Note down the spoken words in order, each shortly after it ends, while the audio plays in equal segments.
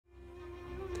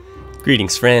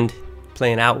Greetings, friend.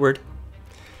 Playing Outward.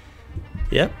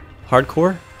 Yep,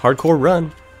 hardcore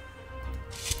run.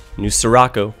 New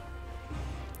Sirocco.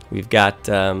 We've got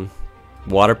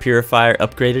water purifier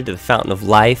upgraded to the Fountain of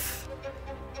Life.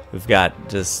 We've got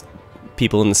just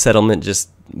people in the settlement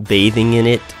just bathing in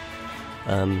it.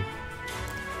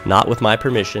 Not with my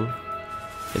permission.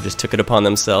 They just took it upon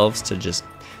themselves to just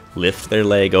lift their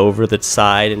leg over the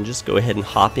side and just go ahead and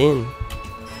hop in.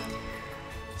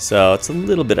 So it's a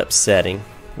little bit upsetting.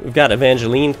 We've got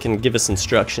Evangeline can give us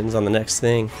instructions on the next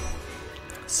thing.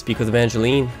 Speak with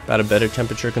Evangeline about a better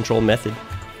temperature control method.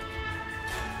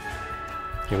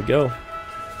 Here we go.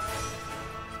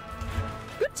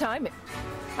 Good timing.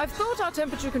 I've thought our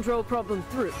temperature control problem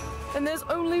through, and there's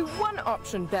only one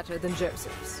option better than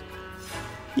Joseph's.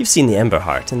 You've seen the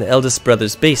Emberheart in the eldest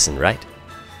brother's basin, right?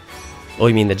 Oh,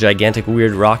 you mean the gigantic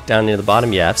weird rock down near the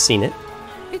bottom? Yeah, I've seen it.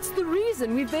 It's the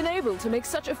reason we've been able to make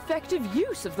such effective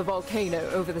use of the volcano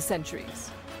over the centuries.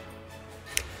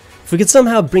 If we could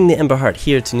somehow bring the Emberheart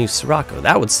here to New Sirocco,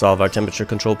 that would solve our temperature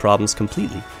control problems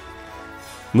completely.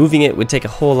 Moving it would take a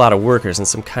whole lot of workers and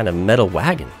some kind of metal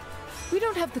wagon. We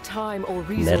don't have the time or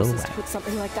resources to put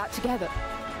something like that together.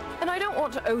 And I don't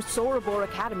want to owe Sorobor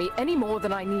Academy any more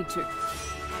than I need to.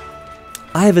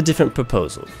 I have a different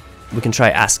proposal. We can try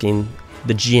asking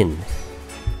the Djinn.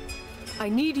 I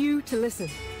need you to listen.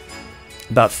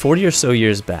 About 40 or so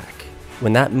years back,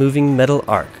 when that moving metal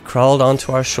ark crawled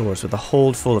onto our shores with a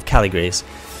hold full of Caligrays,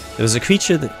 there was a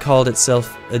creature that called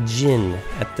itself a Djinn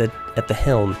at the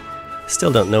helm.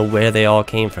 Still don't know where they all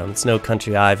came from. It's no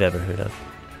country I've ever heard of.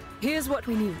 Here's what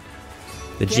we need.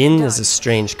 The Djinn is a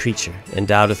strange creature,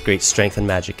 endowed with great strength and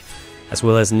magic, as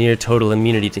well as near total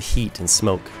immunity to heat and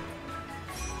smoke.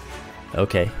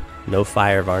 Okay, no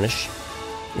fire varnish.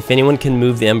 If anyone can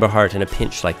move the Emberheart in a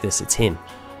pinch like this, it's him.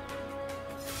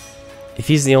 If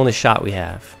he's the only shot we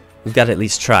have, we've got to at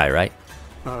least try, right?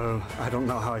 Oh, I don't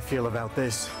know how I feel about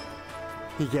this.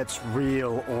 He gets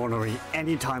real ornery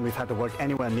anytime we've had to work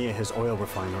anywhere near his oil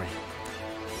refinery.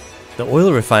 The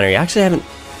oil refinery, actually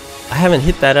I haven't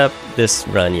hit that up this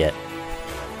run yet.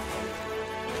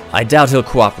 I doubt he'll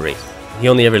cooperate. He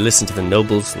only ever listened to the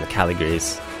nobles and the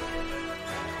Caligrays.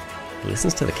 He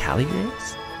listens to the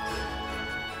Caligrays?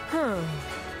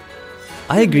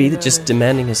 I agree that just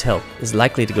demanding his help is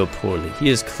likely to go poorly. He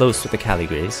is close with the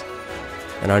Caligrays,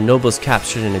 and our nobles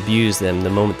captured and abused them the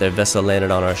moment their vessel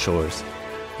landed on our shores.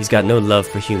 He's got no love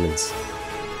for humans.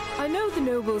 I know the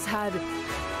nobles had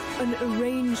an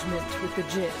arrangement with the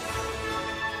Djinn.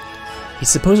 He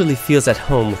supposedly feels at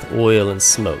home with oil and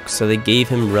smoke, so they gave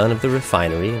him run of the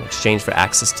refinery in exchange for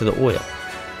access to the oil.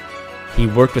 He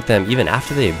worked with them even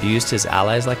after they abused his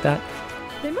allies like that?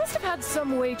 They must have had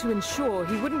some way to ensure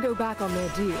he wouldn't go back on their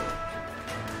deal.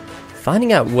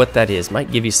 Finding out what that is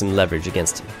might give you some leverage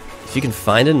against him. If you can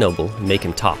find a noble and make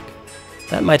him talk,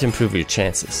 that might improve your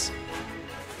chances.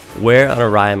 Where on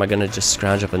Orion am I going to just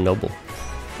scrounge up a noble?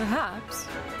 Perhaps.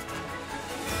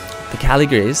 The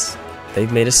Caligrays,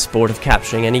 they've made a sport of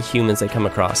capturing any humans they come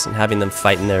across and having them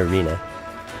fight in their arena.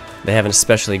 They have an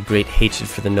especially great hatred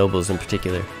for the nobles in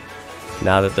particular,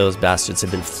 now that those bastards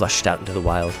have been flushed out into the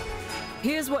wild.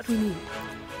 Here's what we need.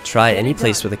 Try any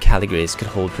place where the Caligrays could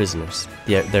hold prisoners.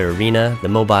 Their arena, the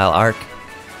mobile ark,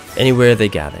 anywhere they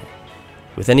gather.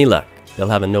 With any luck, they'll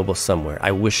have a noble somewhere.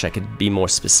 I wish I could be more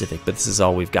specific, but this is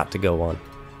all we've got to go on.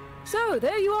 So,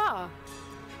 there you are.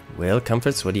 Well,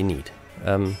 comforts, what do you need?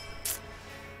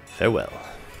 Farewell.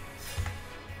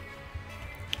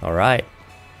 Alright.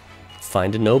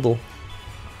 Find a noble.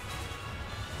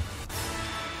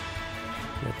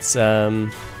 Let's,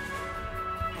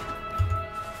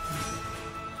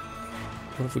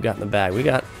 what have we got in the bag? We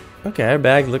got... Okay, our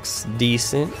bag looks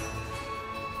decent.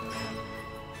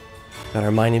 Got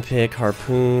our mining pick,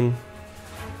 harpoon.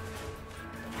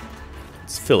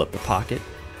 Let's fill up the pocket.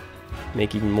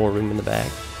 Make even more room in the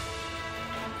bag.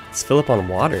 Let's fill up on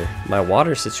water. My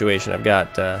water situation, I've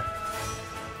got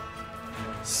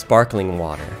sparkling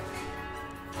water.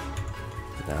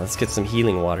 Now let's get some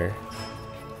healing water.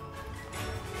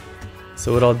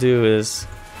 So what I'll do is,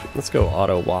 let's go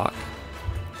auto walk.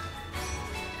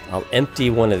 I'll empty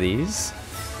one of these.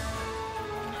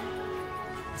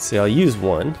 Let's see, I'll use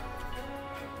one.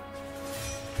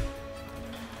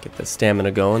 Get the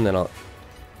stamina going, then I'll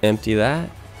empty that.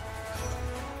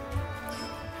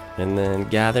 And then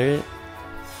gather it.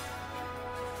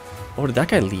 Oh, did that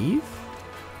guy leave?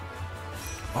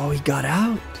 Oh, he got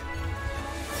out.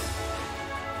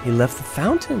 He left the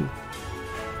fountain.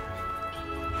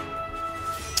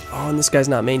 Oh, and this guy's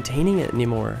not maintaining it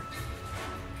anymore.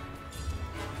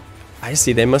 I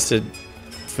see, they must have,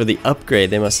 for the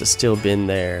upgrade, they must have still been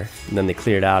there, and then they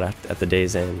cleared out at the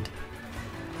day's end.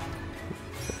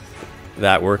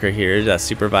 That worker here, that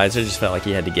supervisor, just felt like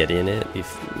he had to get in it, you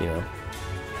know,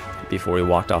 before he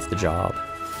walked off the job.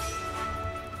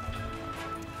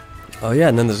 Oh yeah,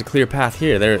 and then there's a clear path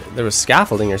here. There was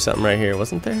scaffolding or something right here,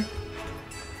 wasn't there?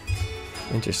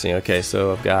 Interesting. Okay,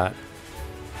 so I've got...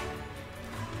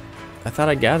 I thought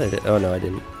I gathered it. Oh no, I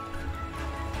didn't.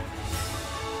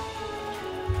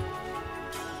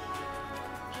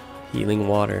 Healing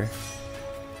water.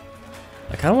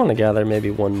 I kind of want to gather maybe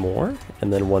one more,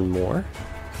 and then one more.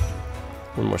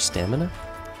 One more stamina.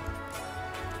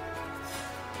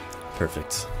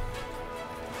 Perfect.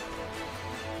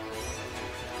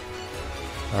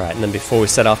 Alright, and then before we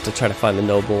set off to try to find the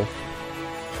noble,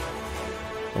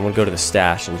 I'm going to go to the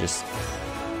stash and just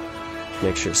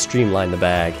make sure to streamline the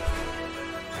bag.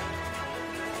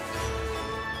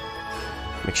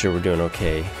 Make sure we're doing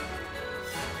okay.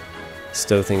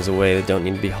 Stow things away that don't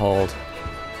need to be hauled.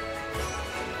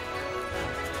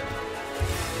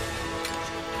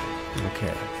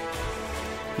 Okay.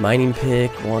 Mining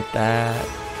pick, want that.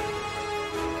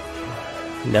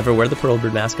 Never wear the pearl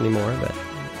bird mask anymore, but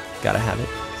gotta have it.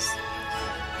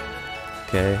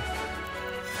 Okay.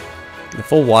 The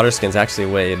full water skin's actually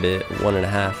weigh a bit,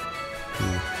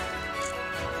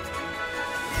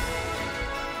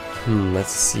 1.5.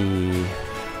 Let's see.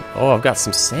 Oh, I've got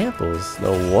some samples.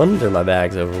 No wonder my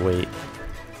bag's overweight.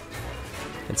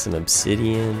 And some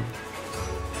obsidian.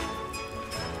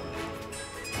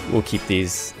 We'll keep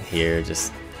these here,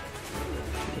 just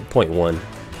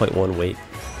 0.1 weight.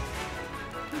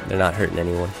 They're not hurting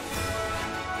anyone.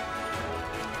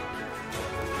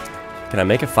 Can I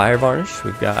make a fire varnish?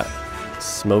 We've got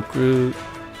smoke root.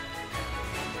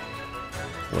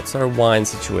 What's our wine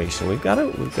situation? We've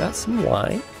got some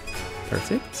wine.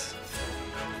 Perfect.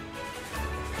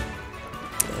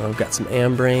 We've got some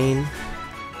ambrain.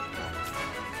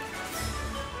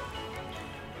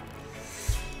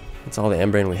 That's all the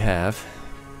ambrain we have.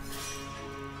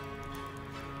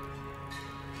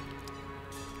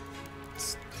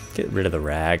 Let's get rid of the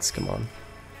rags, come on.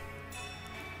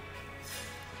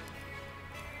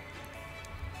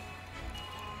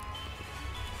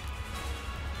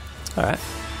 Alright.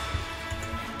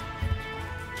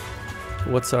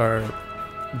 What's our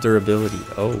durability?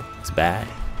 Oh, it's bad.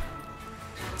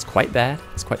 It's quite bad.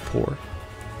 It's quite poor.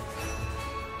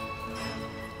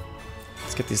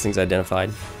 Let's get these things identified.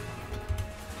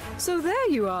 So there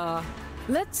you are.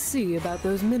 Let's see about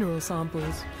those mineral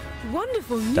samples.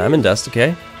 Wonderful news. Diamond dust,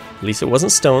 okay. At least it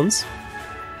wasn't stones.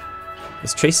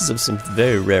 There's traces of some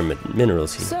very rare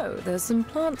minerals here. So there's some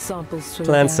plant samples to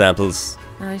Plant samples.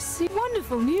 I see.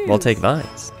 Wonderful news. We'll take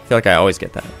vines. I feel like I always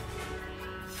get that.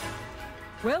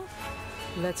 Well,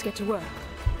 let's get to work.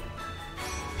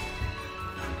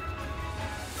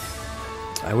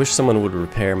 I wish someone would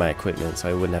repair my equipment so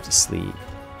I wouldn't have to sleep.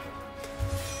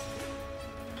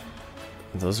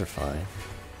 Those are fine.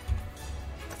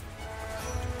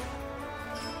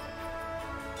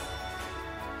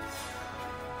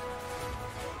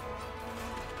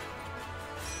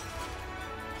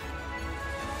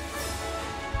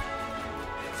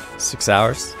 Six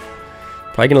hours.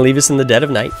 Probably gonna leave us in the dead of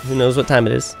night. Who knows what time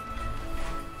it is?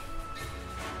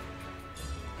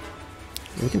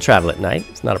 We can travel at night.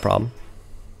 It's not a problem.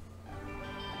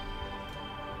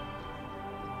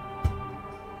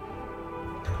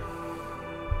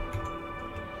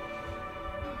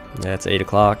 Yeah, it's 8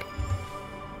 o'clock.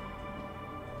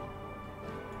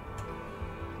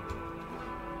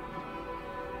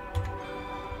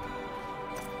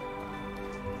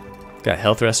 Got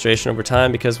health restoration over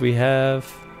time because we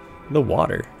have the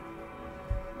water.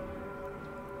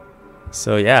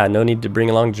 So yeah, no need to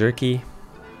bring along jerky.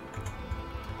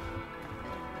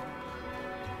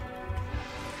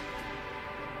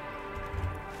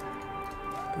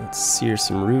 Let's sear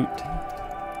some root.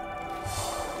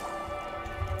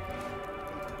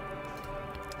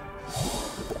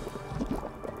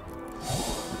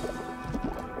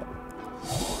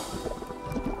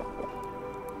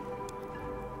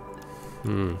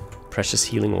 Precious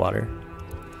healing water.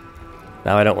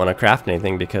 Now I don't want to craft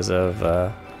anything because of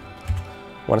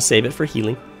want to save it for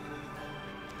healing.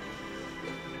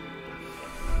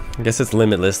 I guess it's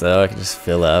limitless though. I can just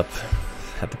fill up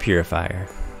at the purifier.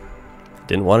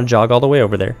 Didn't want to jog all the way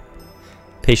over there.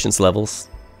 Patience levels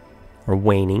are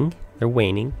waning. They're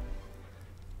waning.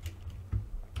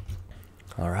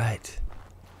 All right.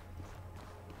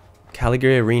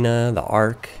 Caligari Arena, the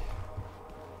Ark.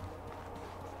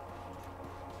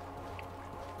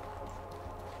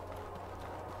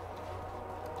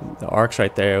 The Ark's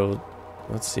right there.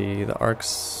 Let's see, the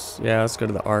Ark's... Yeah, let's go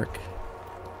to the Ark.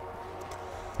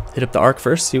 Hit up the arc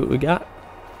first, see what we got.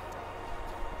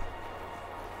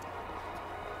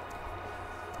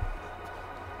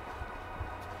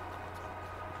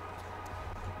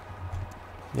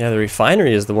 Yeah, the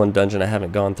refinery is the one dungeon I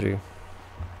haven't gone through.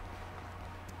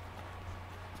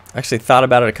 I actually thought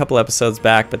about it a couple episodes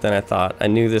back, but then I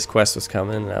knew this quest was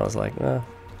coming, and I was like, no,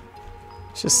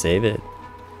 let's just save it.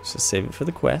 Let's just save it for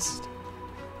the quest.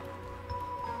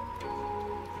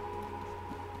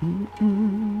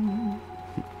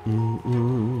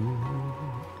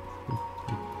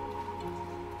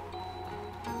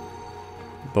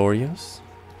 Boreos.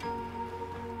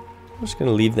 I'm just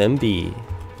gonna leave them be.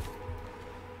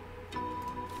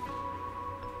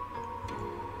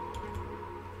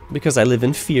 Because I live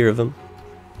in fear of them.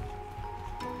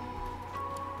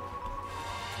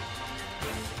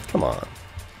 Come on.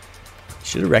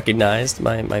 Should have recognized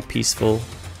my peaceful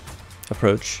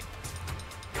approach.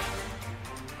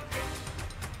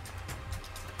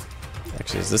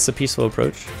 Actually, is this a peaceful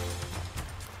approach?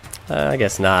 I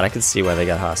guess not. I can see why they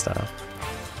got hostile.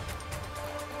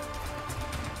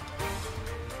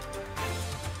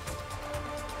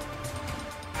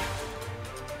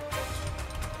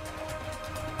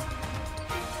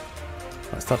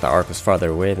 I thought the arc was farther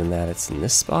away than that. It's in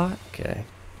this spot? Okay.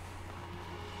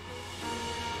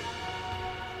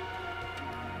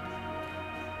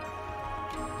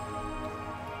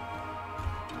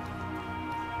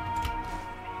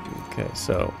 Okay,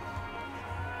 so.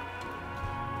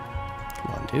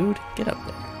 Come on, dude. Get up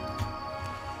there.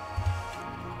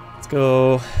 Let's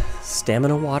go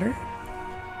stamina water.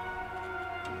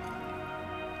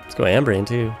 Let's go Ambrain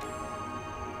too.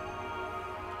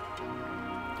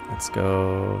 Let's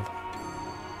go.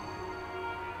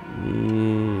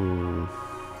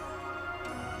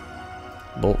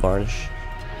 Bolt varnish.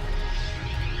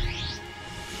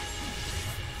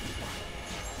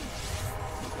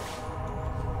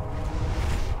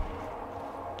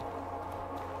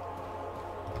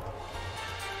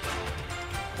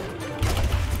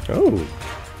 Oh.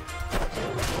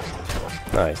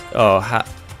 Nice. Oh,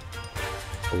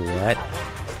 what?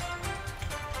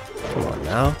 Come on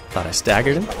now. Thought I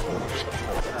staggered him.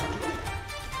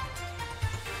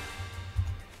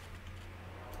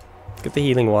 Get the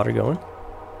healing water going.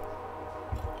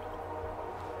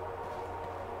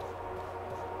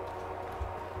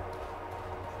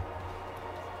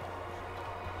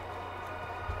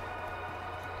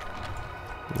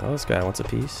 No, this guy wants a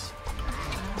piece.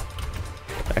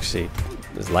 Actually,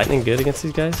 is lightning good against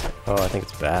these guys? Oh, I think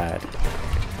it's bad.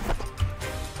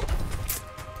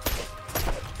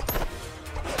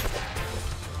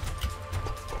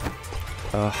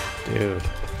 Oh, dude.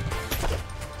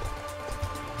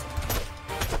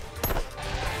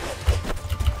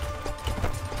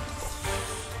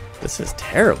 This is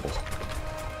terrible.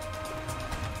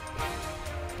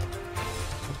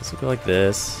 Let's go like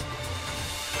this.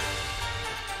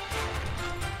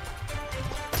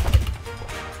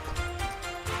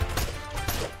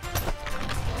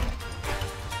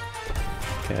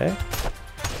 Okay.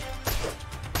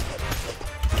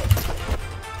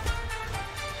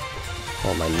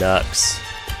 Oh, my nucks.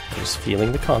 I'm just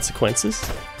feeling the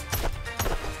consequences.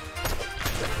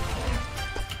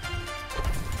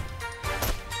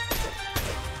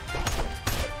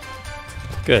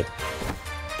 Good.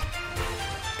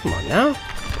 Come on now.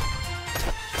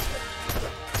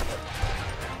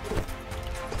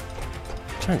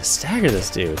 I'm trying to stagger this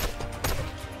dude.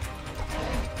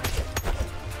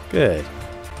 Good.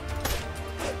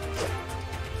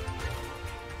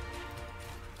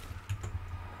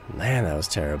 Man, that was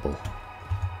terrible.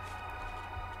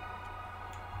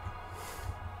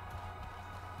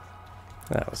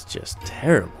 That was just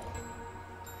terrible.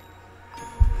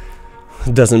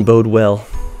 Doesn't bode well.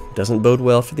 Doesn't bode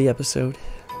well for the episode.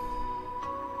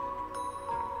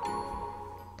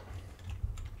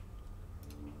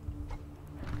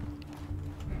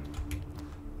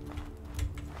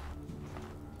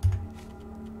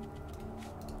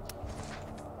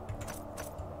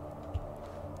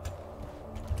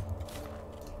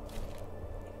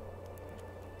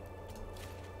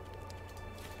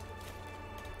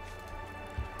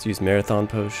 Let's use marathon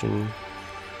potion.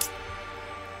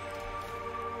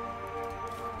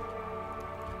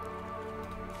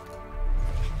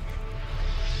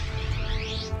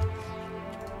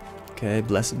 Okay,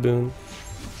 blessed boon.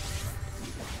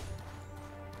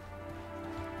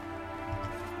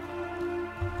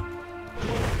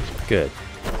 Good.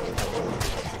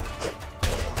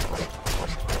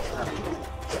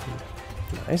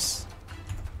 Nice.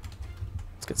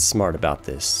 Let's get smart about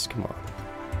this. Come on.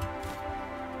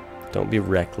 Don't be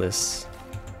reckless.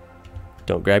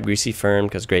 Don't grab Greasy Fern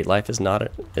because Great Life is not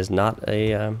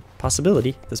a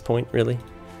possibility at this point, really.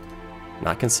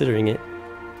 Not considering it.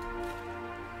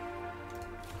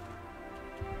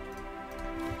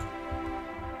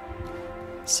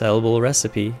 Sellable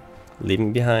recipe.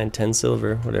 Leaving behind 10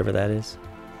 silver, whatever that is.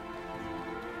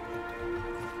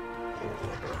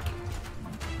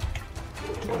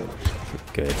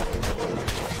 Good.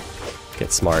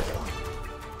 Get smart.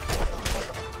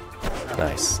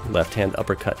 Nice. Left hand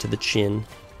uppercut to the chin.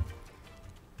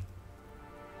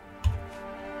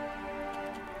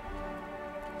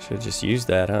 Should have just used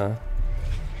that, huh?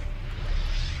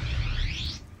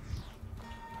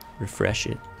 Refresh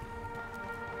it.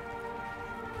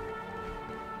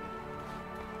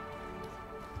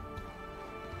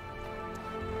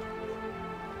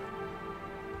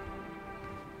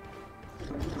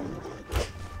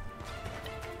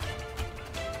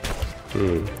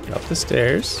 Up the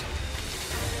stairs.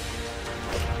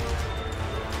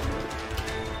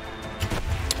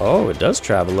 Oh, it does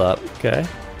travel up. Okay.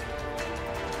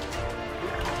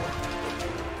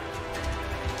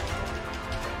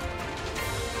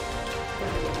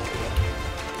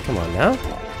 Come on now.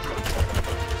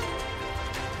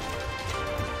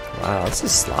 Wow, this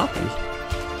is sloppy.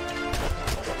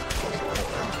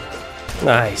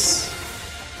 Nice.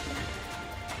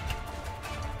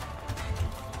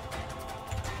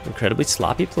 Incredibly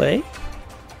sloppy play.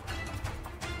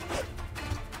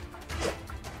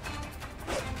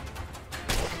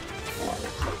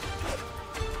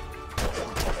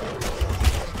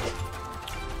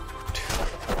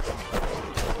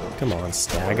 Come on,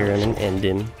 stagger him and end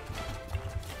him.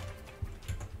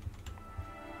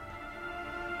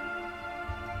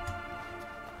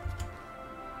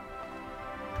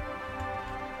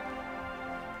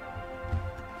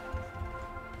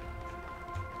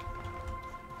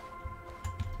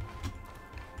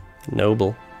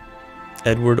 Noble.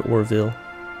 Edward Orville.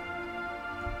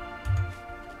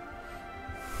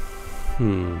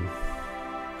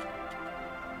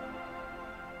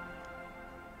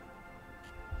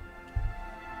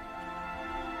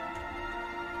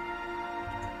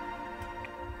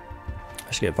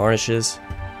 I should get varnishes.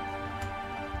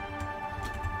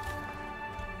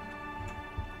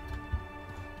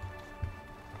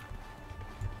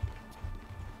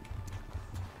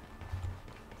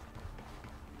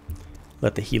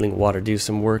 Let the healing water do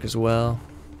some work as well.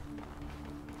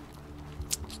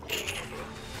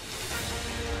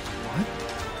 What?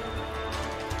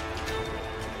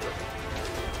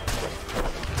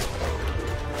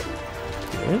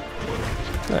 Good.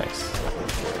 Nice.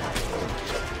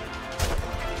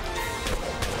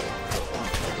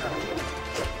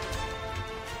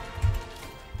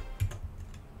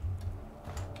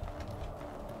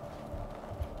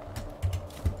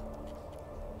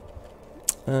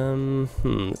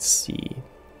 Let's see.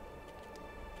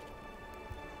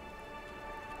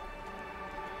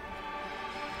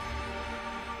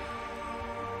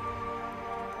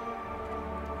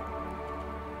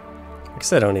 I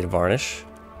guess I don't need a varnish.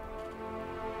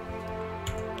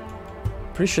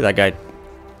 Pretty sure that guy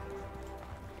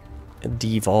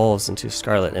devolves into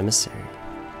Scarlet Emissary.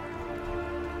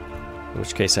 In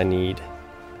which case I need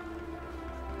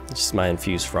just my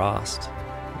Infused Frost.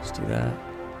 Let's do that.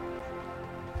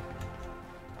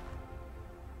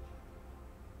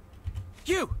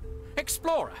 You,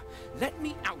 explorer, let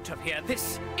me out of here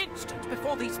this instant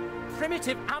before these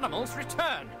primitive animals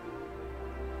return.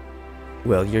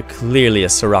 Well, you're clearly a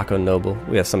Sirocco noble.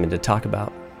 We have something to talk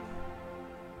about.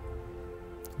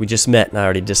 We just met and I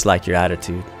already dislike your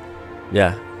attitude.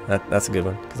 Yeah, that's a good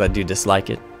one, because I do dislike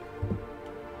it.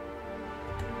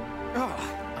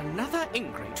 Oh, another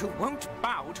ingrate who won't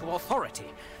bow to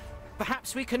authority.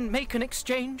 Perhaps we can make an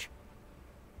exchange?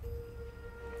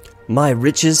 My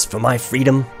riches for my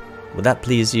freedom. Would that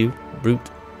please you, brute?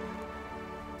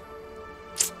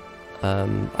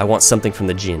 I want something from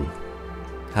the Djinn.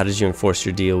 How did you enforce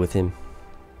your deal with him?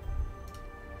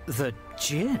 The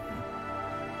Djinn?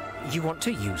 You want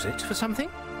to use it for something?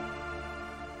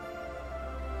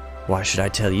 Why should I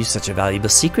tell you such a valuable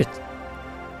secret?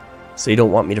 So you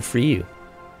don't want me to free you?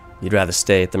 You'd rather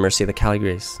stay at the mercy of the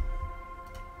Caligres.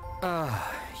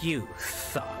 You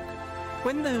thug.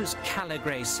 When those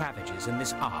Caligre savages in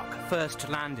this ark first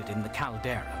landed in the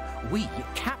caldera, we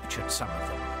captured some of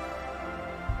them.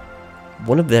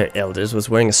 One of their elders was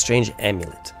wearing a strange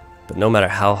amulet, but no matter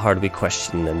how hard we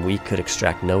questioned them, we could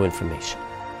extract no information.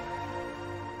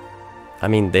 I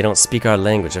mean, they don't speak our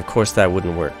language, of course that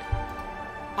wouldn't work.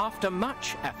 After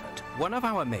much effort, one of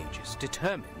our mages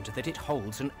determined that it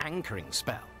holds an anchoring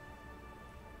spell.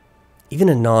 Even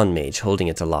a non-mage holding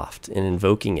it aloft and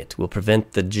invoking it will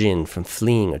prevent the Djinn from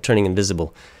fleeing or turning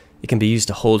invisible. It can be used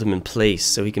to hold him in place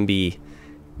so he can be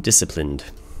disciplined.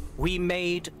 We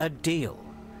made a deal.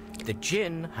 The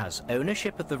Djinn has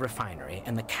ownership of the refinery,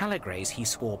 and the Caligrays he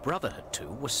swore brotherhood to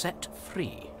were set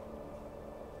free.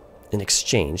 In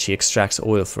exchange, he extracts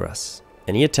oil for us.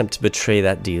 Any attempt to betray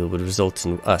that deal would result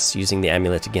in us using the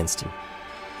amulet against him.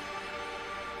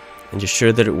 And you're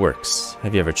sure that it works?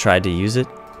 Have you ever tried to use it?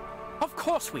 Of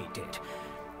course we did.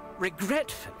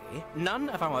 Regretfully, none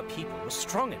of our people was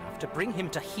strong enough to bring him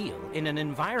to heal in an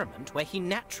environment where he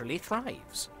naturally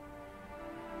thrives.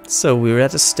 So we were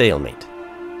at a stalemate.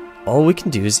 All we can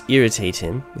do is irritate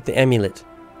him with the amulet.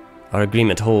 Our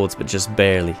agreement holds, but just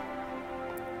barely.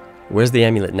 Where's the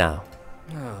amulet now?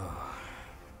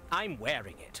 I'm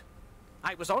wearing it.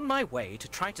 I was on my way to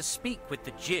try to speak with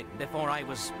the Djinn before I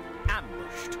was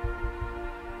ambushed.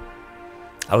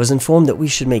 I was informed that we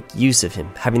should make use of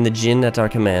him. Having the Djinn at our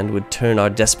command would turn our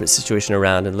desperate situation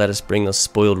around and let us bring those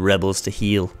spoiled rebels to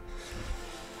heel.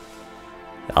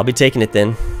 I'll be taking it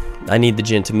then. I need the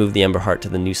Djinn to move the Emberheart to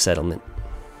the new settlement.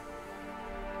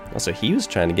 Also, he was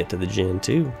trying to get to the Djinn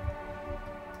too.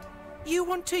 You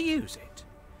want to use it?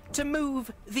 To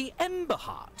move the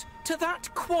Emberheart to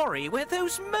that quarry where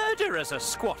those murderers are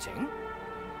squatting?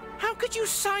 How could you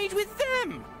side with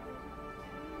them?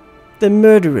 The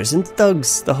murderers and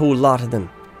thugs, the whole lot of them.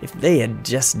 If they had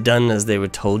just done as they were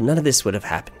told, none of this would have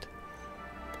happened.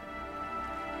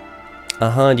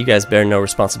 And you guys bear no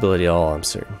responsibility at all, I'm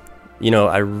certain. You know,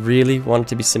 I really wanted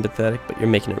to be sympathetic, but you're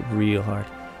making it real hard.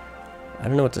 I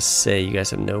don't know what to say. You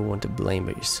guys have no one to blame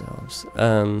but yourselves.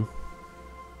 And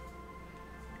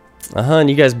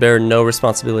you guys bear no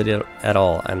responsibility at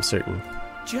all, I'm certain.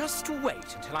 Just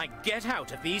wait until I get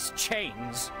out of these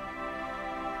chains.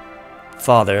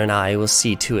 Father and I will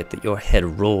see to it that your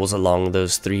head rolls along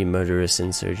those 3 murderous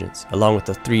insurgents. Along with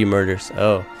the 3 murders.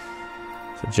 Oh.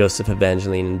 So Joseph,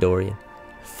 Evangeline, and Dorian.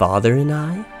 Father and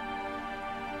I?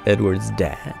 Edward's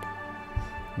dad.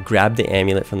 Grabbed the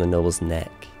amulet from the noble's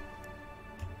neck.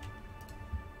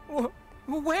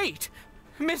 Wait!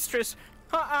 Mistress,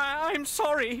 I'm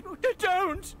sorry.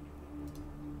 Don't!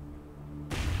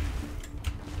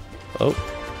 Oh.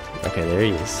 Okay, there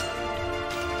he is.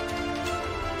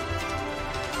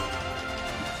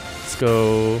 Let's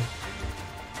go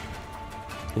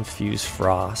infuse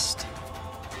frost.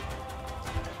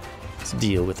 Let's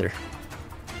deal with her.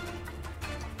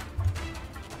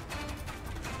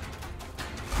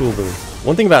 Cool boon.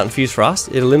 One thing about infused frost,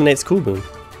 it eliminates cool boon.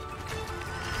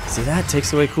 See, that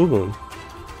takes away cool boon,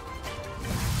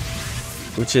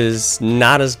 which is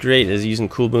not as great as using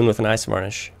cool boon with an ice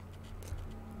varnish.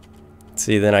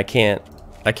 See, then I can't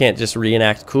just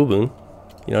reenact cool boon.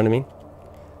 You know what I mean?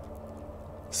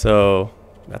 So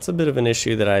that's a bit of an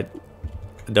issue that I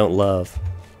don't love.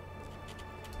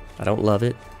 I don't love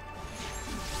it.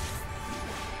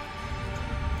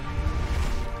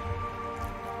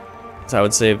 So I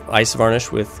would say ice varnish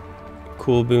with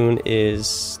cool boon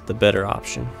is the better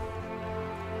option.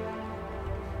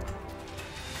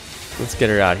 Let's get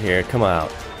her out here. Come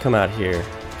out. Come out here.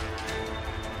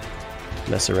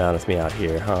 Mess around with me out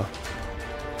here, huh?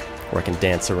 Where I can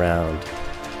dance around.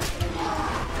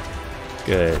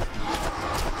 Good.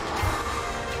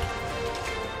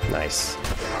 Nice.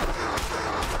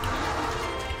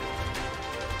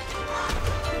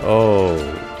 Oh.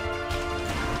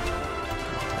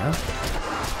 Yeah.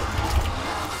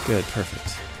 Good,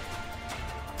 perfect.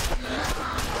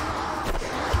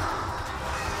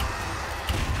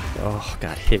 Oh,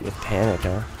 got hit with panic,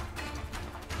 huh?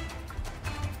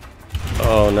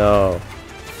 Oh no.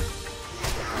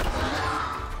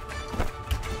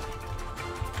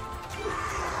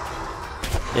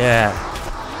 Yeah.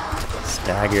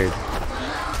 Staggered.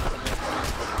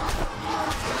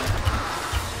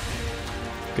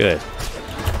 Good.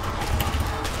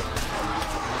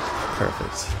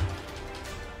 Perfect.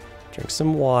 Drink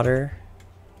some water.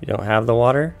 You don't have the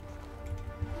water?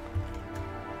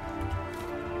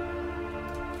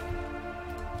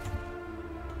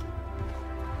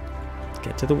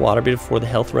 Get to the water before the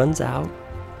health runs out.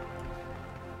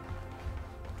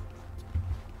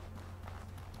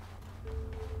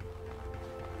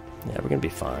 Yeah, we're gonna be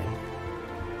fine.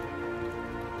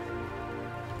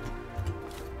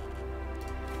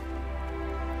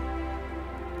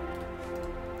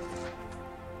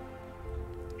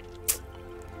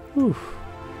 Whew.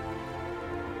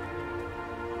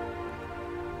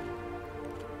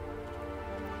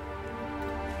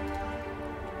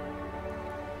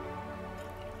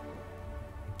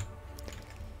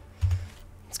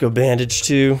 Let's go bandage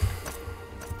 2.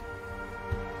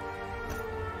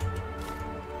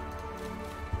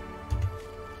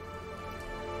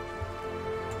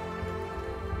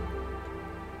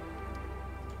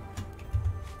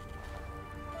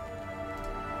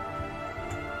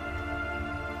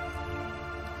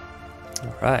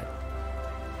 All right.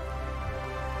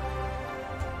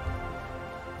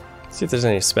 Let's see if there's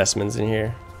any specimens in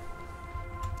here.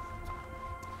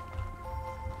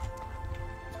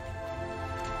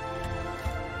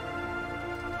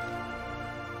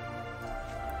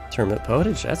 Terminate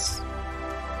potage, that's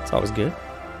always good.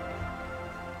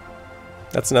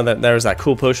 That's another, there's that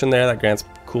cool potion there that grants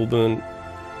cool boon.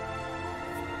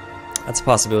 That's a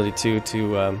possibility too,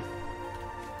 to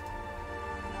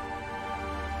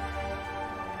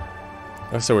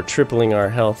oh, so we're tripling our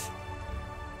health.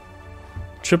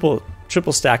 Triple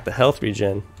stack the health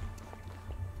regen.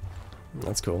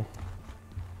 That's cool.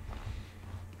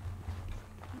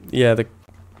 Yeah, the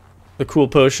cool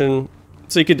potion.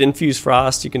 So you could infuse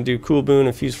frost, you can do cool boon,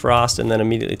 infuse frost, and then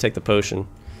immediately take the potion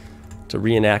to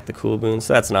reenact the cool boon.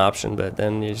 So that's an option, but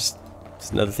then you just,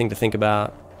 it's another thing to think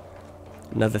about.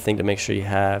 Another thing to make sure you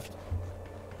have.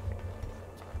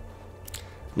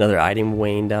 Another item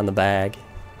weighing down the bag.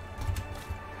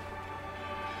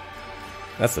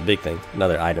 That's the big thing.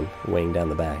 Another item weighing down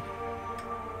the bag.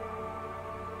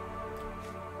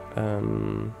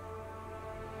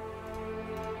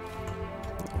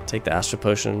 Take the Astral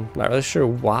Potion. Not really sure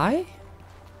why.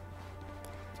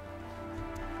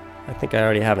 I think I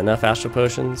already have enough Astral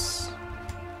Potions.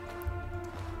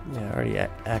 Yeah, I already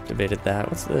activated that.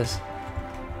 What's this?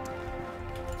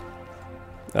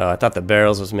 Oh, I thought the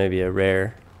barrels was maybe a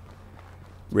rare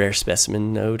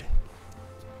specimen node.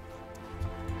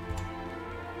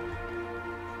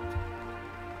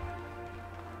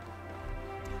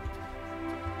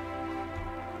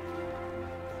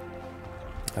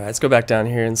 Alright, let's go back down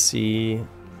here and see,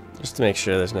 just to make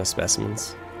sure there's no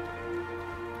specimens.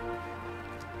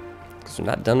 Because we're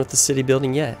not done with the city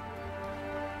building yet.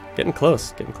 Getting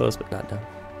close but not done.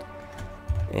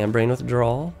 And brain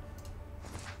withdrawal.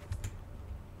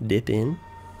 Dip in.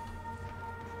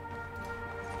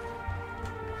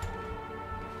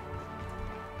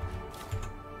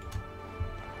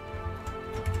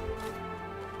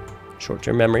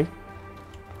 Short-term memory.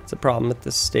 It's a problem at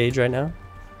this stage right now.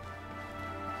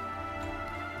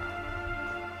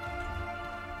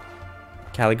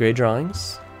 Calligraphy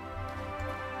drawings.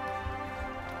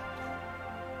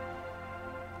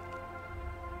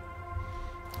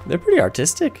 They're pretty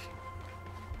artistic.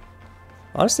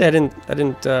 Honestly, I didn't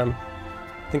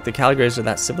think the calligraphs are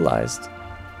that civilized.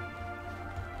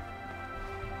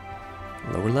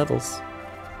 Lower levels.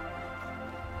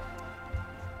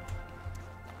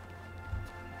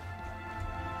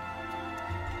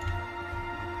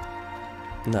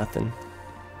 Nothing.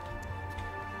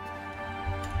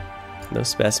 No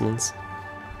specimens.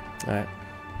 Alright.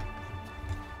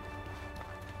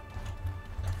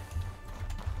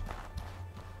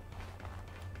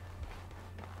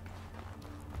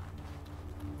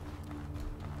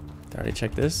 Already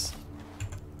checked this.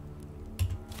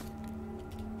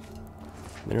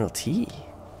 Mineral tea.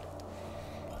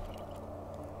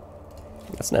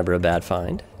 That's never a bad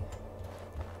find.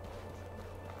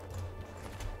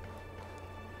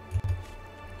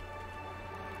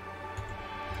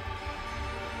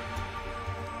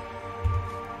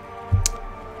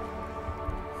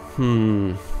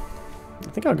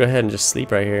 I think I'll go ahead and just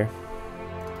sleep right here.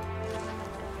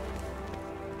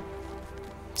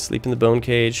 Sleep in the bone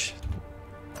cage.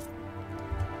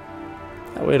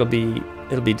 That way it'll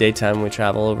be daytime when we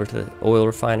travel over to the oil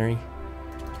refinery.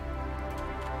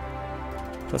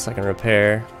 Plus I can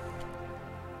repair.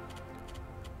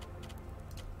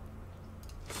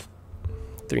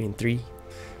 3 and 3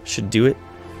 should do it.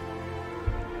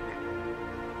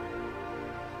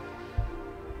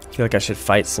 I feel like I should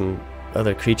fight some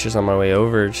other creatures on my way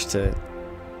over just to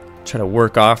try to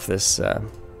work off this.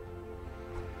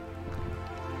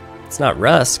 It's not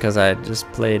rust because I just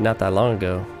played not that long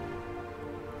ago.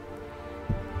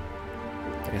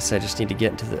 I guess I just need to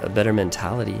get into a better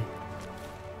mentality.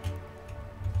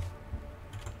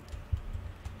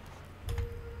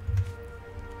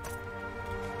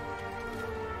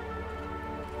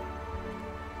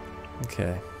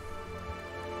 Okay.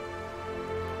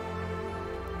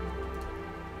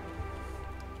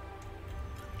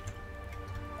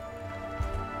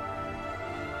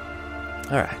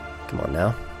 Alright, come on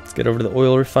now. Let's get over to the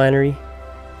oil refinery.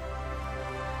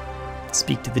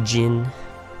 Speak to the Djinn.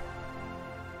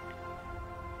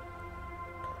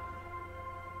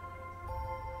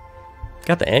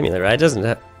 Got the amulet, right? Doesn't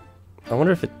it? I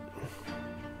wonder if it...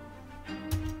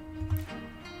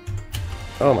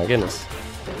 Oh my goodness.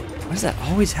 Why does that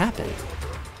always happen?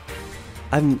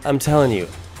 I'm telling you.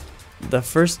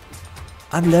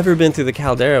 I've never been through the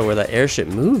caldera where that airship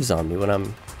moves on me when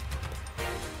I'm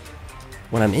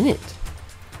in it.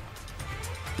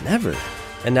 Never.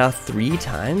 And now 3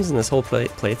 times in this whole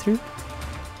playthrough?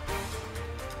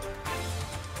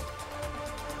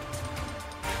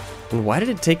 And why did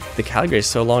it take the Caligari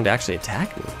so long to actually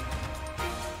attack me?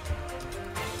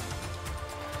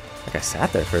 Like I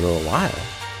sat there for a little while.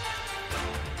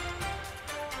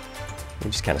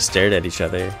 We just kind of stared at each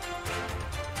other.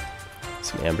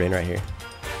 Some Ambrain right here.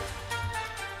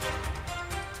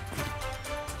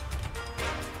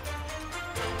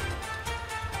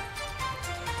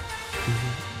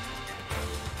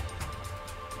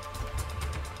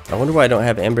 I wonder why I don't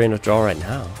have Ambrain withdrawal right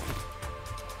now.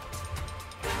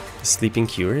 Is sleeping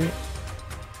cure it?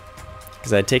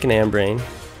 Because I had taken Ambrain,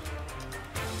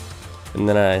 and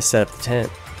then I set up the tent.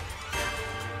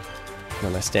 Now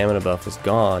my stamina buff was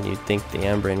gone. You'd think the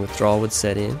Ambrain withdrawal would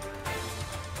set in,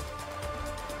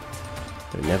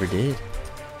 but it never did.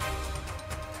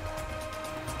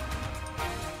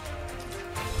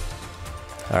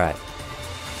 Alright.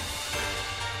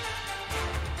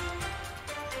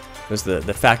 There's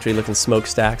the factory looking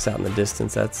smokestacks out in the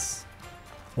distance. That's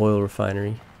oil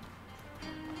refinery.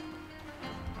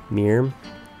 Mirm.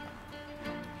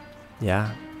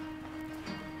 Yeah.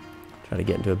 Try to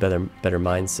get into a better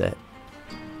mindset.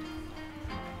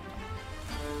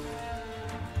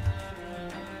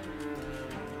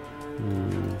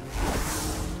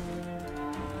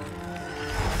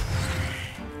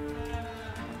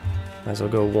 Might as well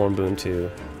go Warm Boon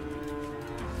too.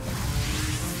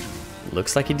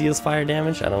 Looks like he deals fire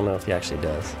damage. I don't know if he actually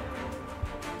does.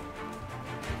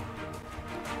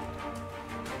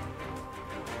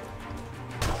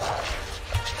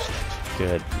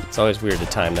 Good. It's always weird to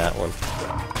time that one.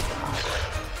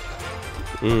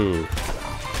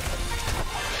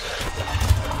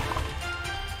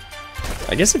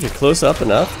 I guess if you're close up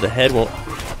enough, the head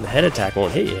attack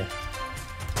won't hit you.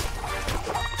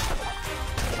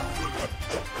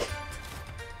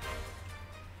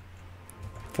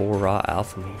 Four raw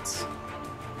alpha meats.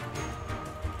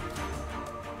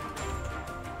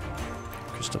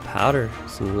 Crystal powder,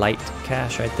 some light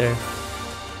cash right there.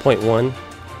 0.1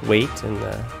 weight and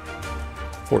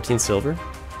 14 silver.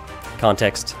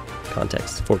 Context.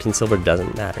 14 silver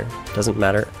doesn't matter. Doesn't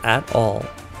matter at all.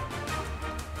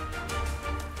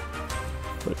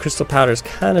 But crystal powder is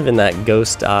kind of in that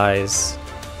ghost eye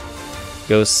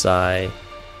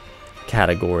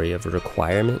category of a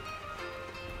requirement.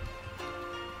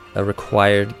 A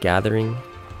required gathering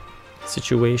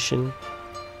situation.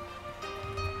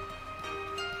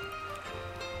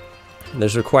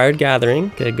 There's required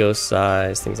gathering, okay, ghost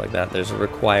size, things like that. There's a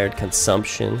required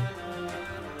consumption,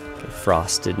 okay,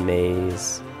 frosted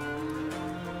maize.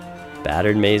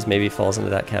 Battered maize maybe falls into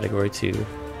that category too.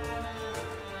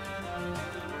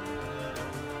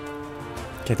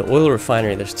 Okay, the oil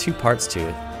refinery, there's 2 parts to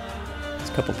it. There's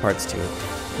a couple parts to it,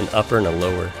 an upper and a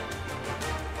lower.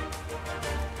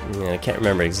 Yeah, I can't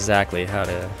remember exactly how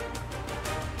to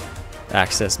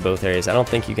access both areas. I don't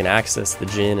think you can access the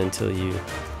Djinn until you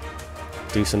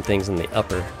do some things in the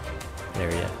upper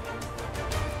area.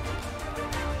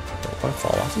 Don't want to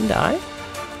fall off and die.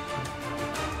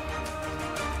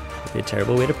 Would be a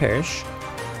terrible way to perish.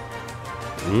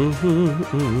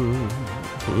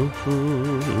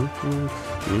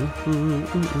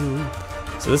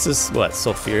 So this is what,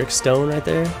 sulfuric stone right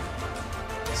there?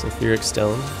 Sulfuric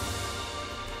stone.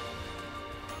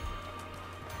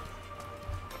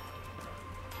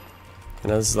 I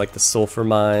know this is like the sulfur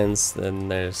mines, then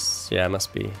there's, yeah, it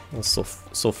must be those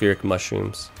sulfuric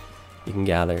mushrooms you can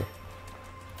gather.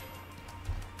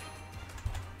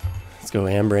 Let's go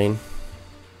Ambrain.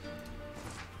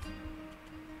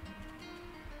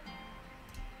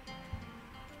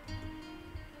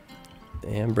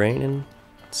 Ambrain and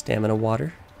stamina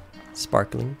water,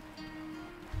 sparkling.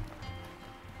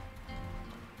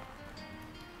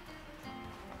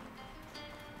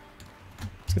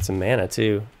 Let's get some mana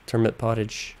too. Termite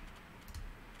pottage.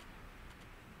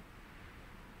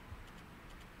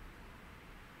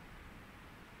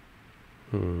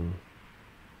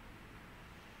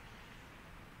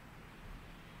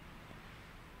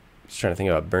 Just trying to think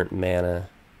about burnt mana.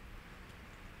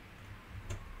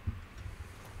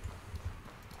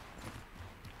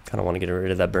 Kind of want to get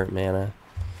rid of that burnt mana.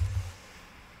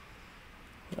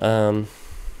 Yeah,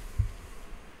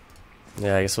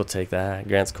 I guess we'll take that.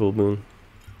 Grant's Cool Boon.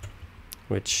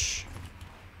 Which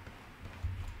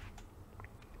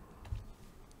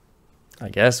I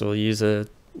guess we'll use a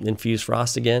infused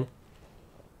frost again.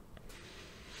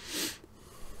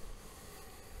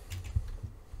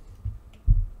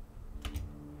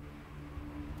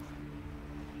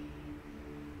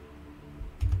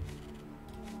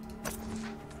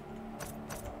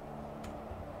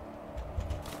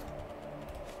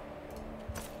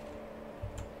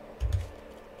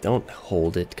 Don't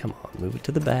hold it. Come on, move it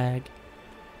to the bag.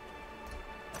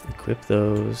 Equip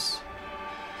those.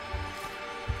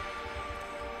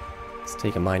 Let's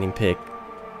take a mining pick.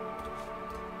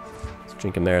 Let's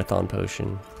drink a marathon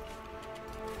potion.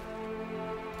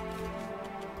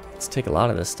 Let's take a lot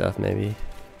of this stuff, maybe.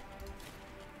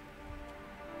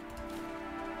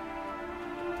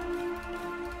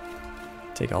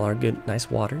 Take all our good, nice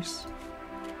waters.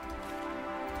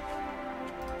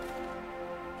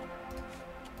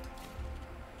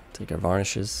 Take our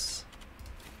varnishes.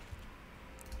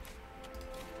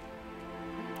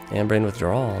 Ambrain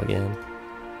withdrawal again.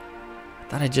 I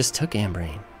thought I just took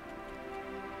Ambrain.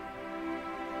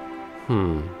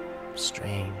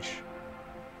 Strange.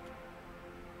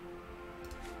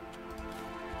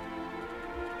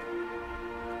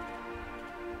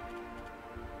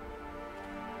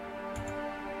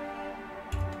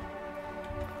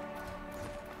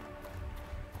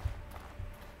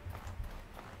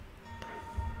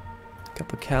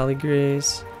 Couple Cali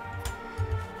Grays.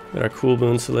 Got our cool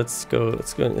boon, so let's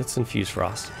infuse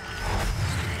Frost.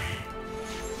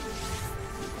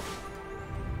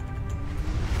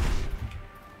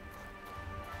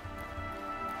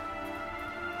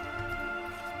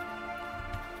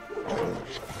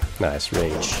 Nice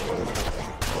rage.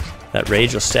 That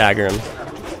rage will stagger him.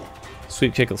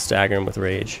 Sweep kick will stagger him with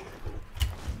rage.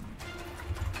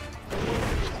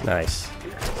 Nice.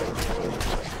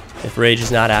 If rage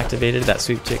is not activated, that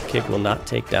sweep kick will not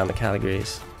take down the Cali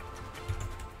Grays.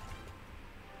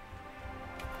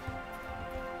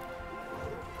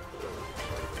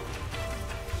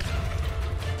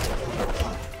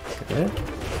 Good.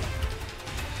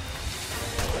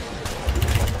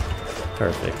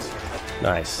 Perfect.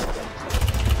 Nice.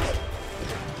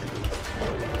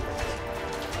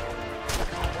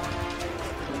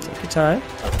 Take your time.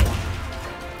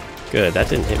 Good, that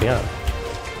didn't hit me up.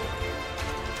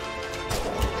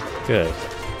 Good.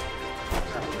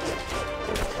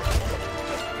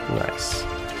 Nice.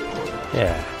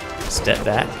 Yeah. Step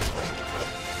back.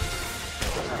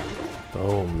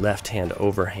 Boom. Left hand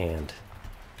overhand.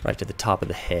 Right to the top of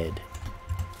the head.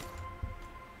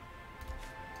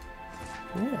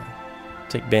 Yeah.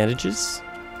 Take bandages.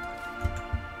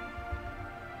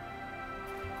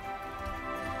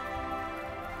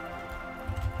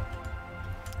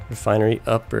 Refinery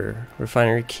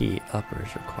key upper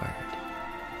is required.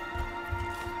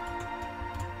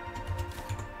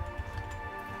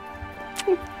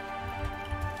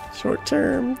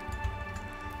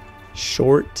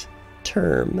 Short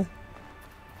term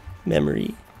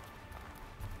memory.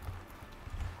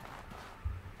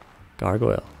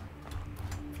 Gargoyle.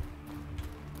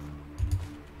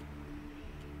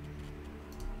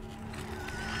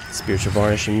 Spiritual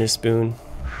varnish and mist boon.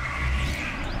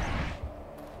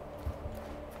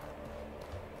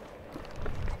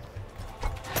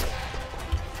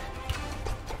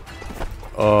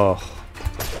 Oh.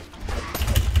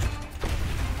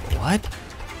 What?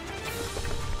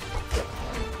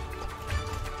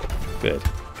 Good.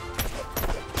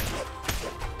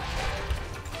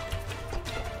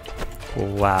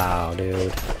 Wow,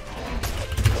 dude.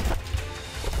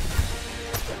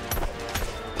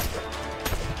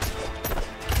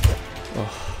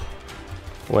 Oh.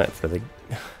 Went for the...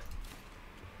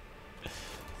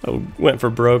 I went for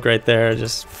broke right there.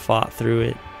 Just fought through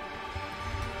it.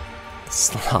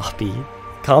 Sloppy.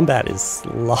 Combat is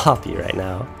sloppy right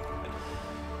now.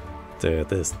 Dude,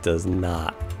 this does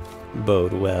not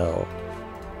bode well.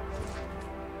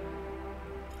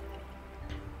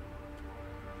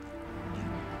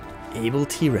 Able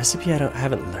tea recipe? I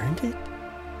haven't learned it.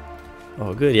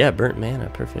 Oh, good. Yeah, burnt mana.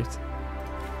 Perfect.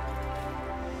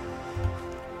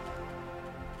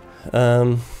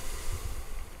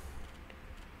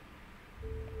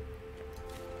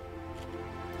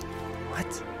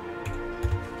 What?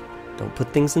 Don't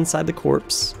put things inside the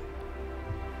corpse.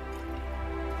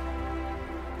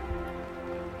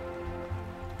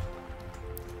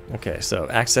 Okay, so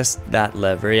access that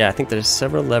lever. Yeah, I think there's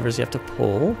several levers you have to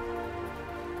pull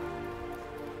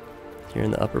here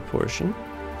in the upper portion.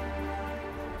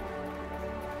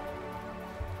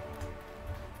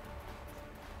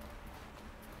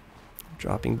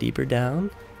 Dropping deeper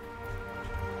down.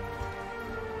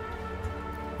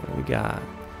 What do we got?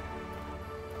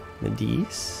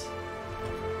 Medis.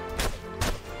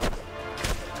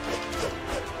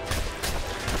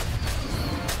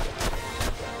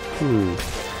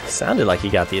 Sounded like he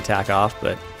got the attack off,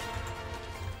 but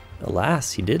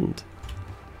alas, he didn't.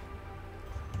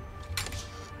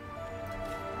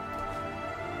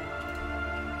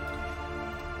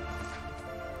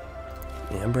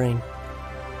 Ambrain.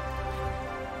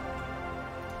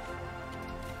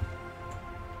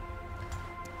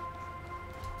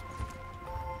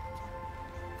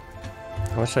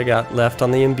 How much I got left on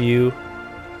the imbue?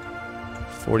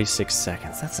 46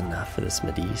 seconds. That's enough for this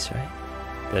Medivh, right?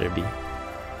 Better be.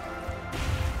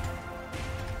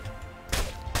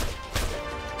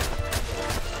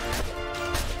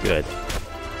 Good.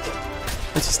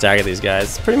 Once you stagger these guys,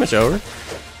 it's pretty much over.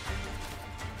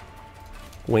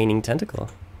 Waning tentacle.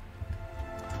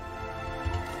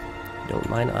 Don't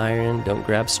mind iron. Don't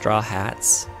grab straw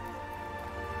hats.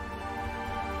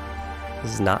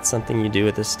 This is not something you do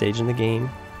at this stage in the game.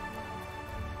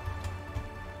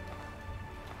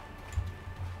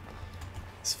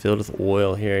 It's filled with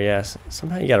oil here, yes.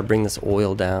 Somehow you gotta bring this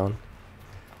oil down.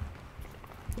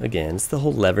 Again, it's the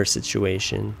whole lever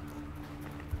situation.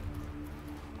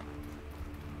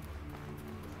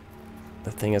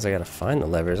 The thing is, I gotta find the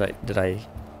levers. I think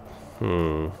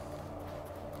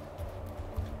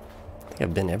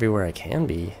I've been everywhere I can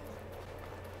be.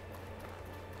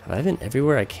 Have I been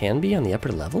everywhere I can be on the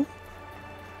upper level?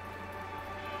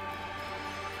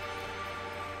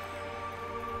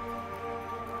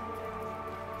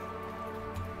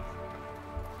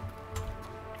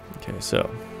 Okay, so.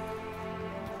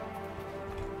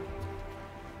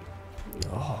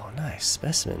 Oh, nice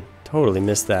specimen. Totally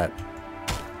missed that.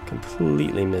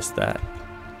 Completely missed that.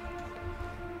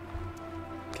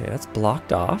 Okay, that's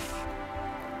blocked off.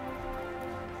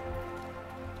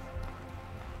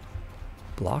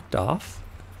 Blocked off.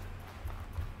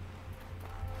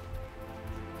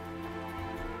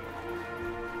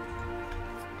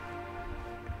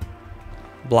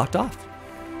 Blocked off.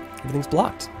 Everything's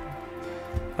blocked.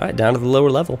 Alright, down to the lower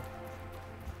level.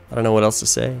 I don't know what else to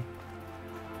say.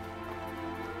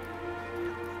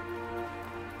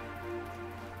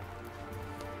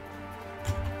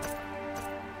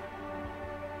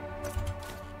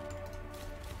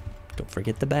 Don't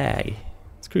forget the bag.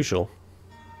 It's crucial.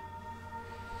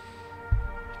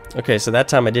 Okay, so that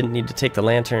time I didn't need to take the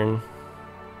lantern.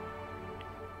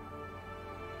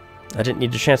 I didn't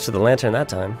need to transfer the lantern that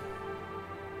time.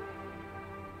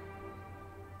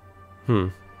 I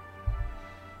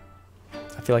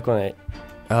feel like when I...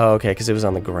 Oh, okay, because it was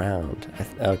on the ground.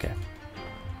 Okay.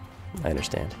 I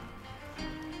understand.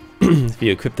 If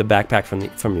you equip the backpack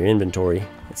from your inventory,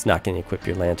 it's not going to equip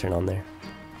your lantern on there.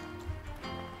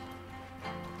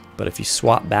 But if you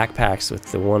swap backpacks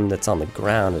with the one that's on the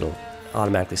ground, it'll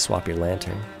automatically swap your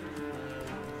lantern.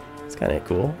 It's kind of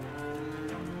cool.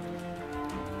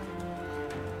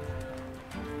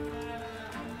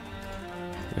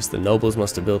 I guess the nobles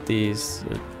must have built these.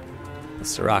 The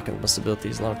Siracans must have built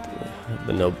these.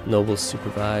 The nobles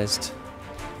supervised.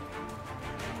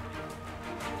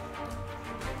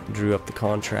 Drew up the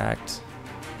contract.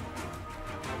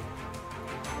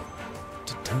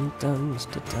 That's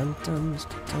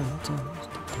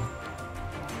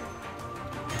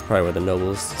probably where the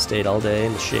nobles stayed all day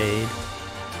in the shade.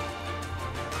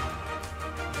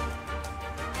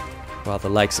 While the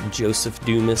likes of Joseph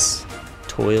Dumas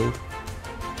toiled.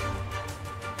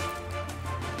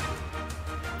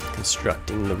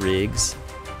 Constructing the rigs.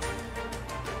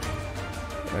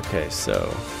 Okay,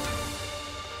 so...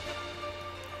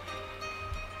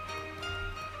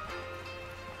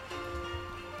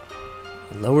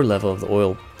 lower level of the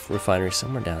oil refinery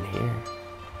somewhere down here.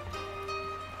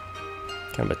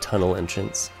 Kind of a tunnel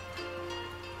entrance.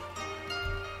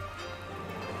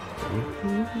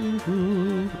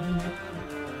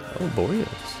 Oh,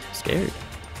 Boreals. Scared.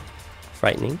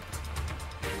 Frightening.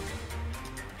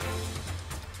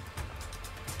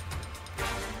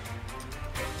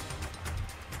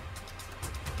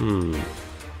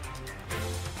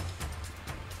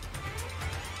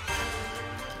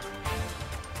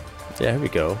 Yeah, here we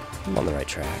go. I'm on the right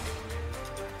track.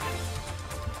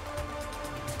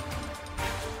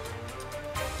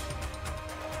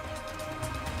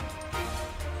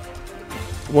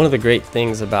 One of the great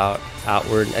things about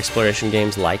outward exploration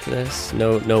games like this,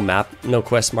 no map, no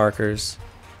quest markers,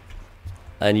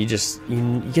 and you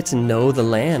get to know the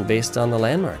land based on the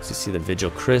landmarks. You see the Vigil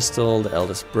Crystal, the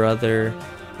Eldest Brother,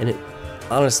 and it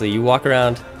honestly, you walk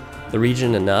around the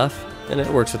region enough, and it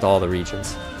works with all the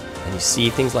regions. And you see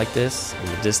things like this in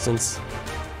the distance,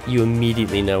 you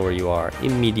immediately know where you are.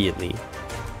 Immediately.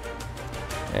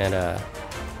 And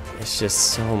it's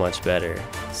just so much better.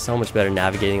 So much better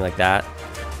navigating like that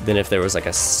than if there was like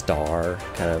a star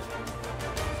kind of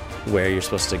where you're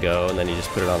supposed to go and then you just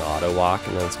put it on auto walk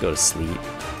and then let's go to sleep.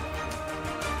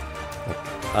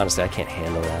 Like, honestly, I can't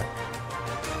handle that.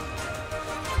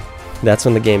 That's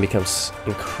when the game becomes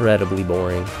incredibly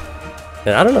boring.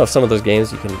 And I don't know if some of those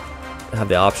games you can have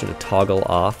the option to toggle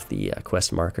off the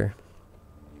quest marker.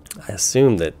 I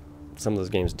assume that some of those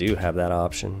games do have that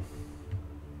option.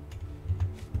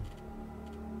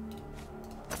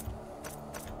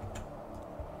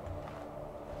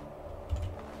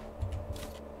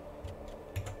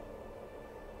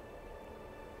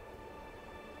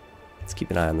 Let's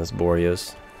keep an eye on those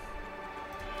Boreos.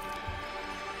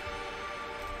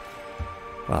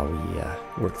 While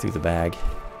we work through the bag.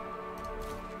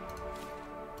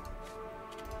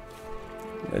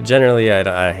 Generally,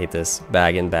 I hate this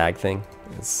bag in bag thing.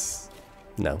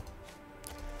 No.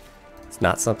 It's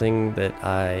not something that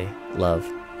I love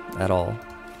at all.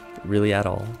 Really at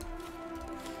all.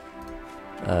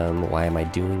 Why am I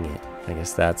doing it? I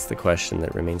guess that's the question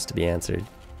that remains to be answered.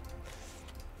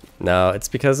 No, it's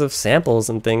because of samples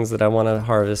and things that I want to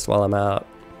harvest while I'm out.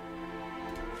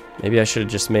 Maybe I should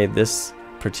have just made this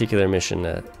particular mission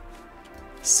a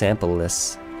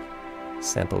sample-less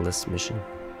mission.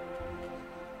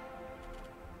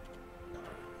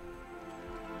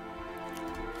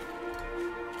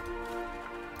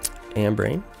 And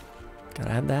brain. Gotta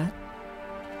have that.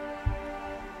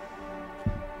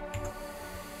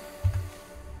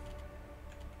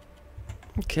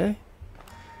 Okay.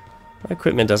 My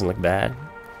equipment doesn't look bad.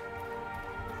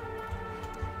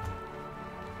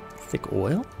 Thick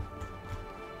oil?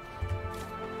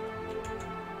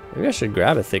 Maybe I should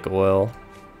grab a thick oil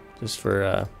just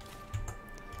for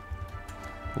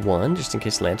one, just in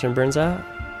case the lantern burns out.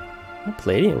 Oh,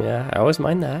 palladium, yeah, I always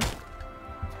mind that.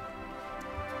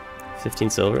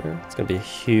 15 silver, it's gonna be a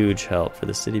huge help for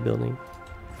the city building.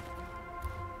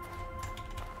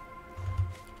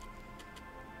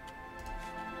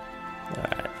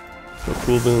 Alright, go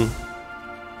cool boon,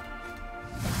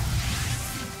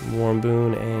 warm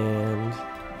boon, and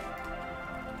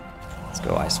let's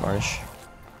go ice varnish.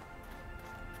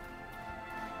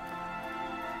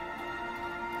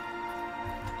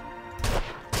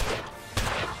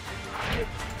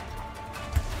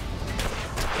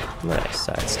 Nice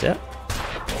sidestep.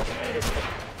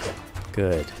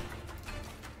 Good.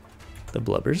 The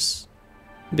blubbers.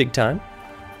 Big time.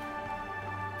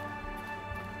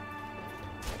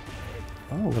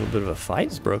 Oh, a little bit of a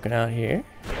fight is broken out here.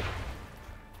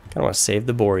 Kinda wanna save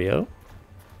the Boreo.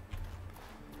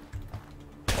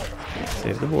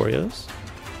 Save the Boreos.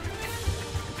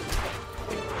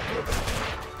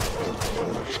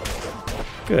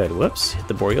 Good, whoops. Hit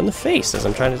the Boreo in the face as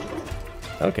I'm trying to...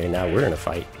 Okay, now we're in a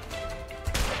fight.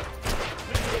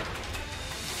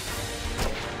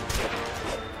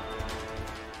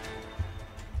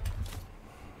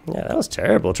 Yeah, that was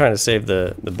terrible, trying to save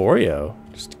the Boreo.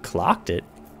 Just clocked it.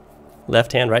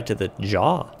 Left hand right to the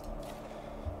jaw.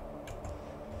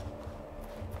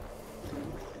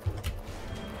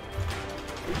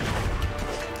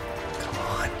 Come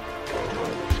on.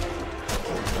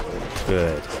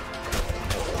 Good.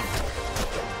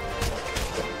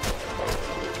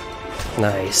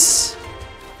 Nice.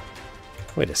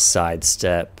 Way to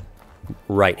sidestep.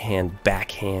 Right hand,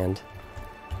 backhand.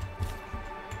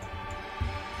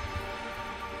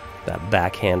 That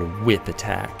backhand whip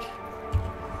attack.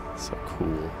 So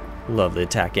cool. Love the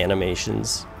attack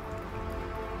animations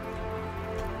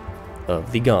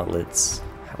of the gauntlets.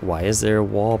 Why is there a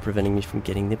wall preventing me from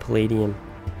getting the palladium?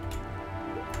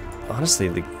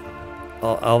 Honestly,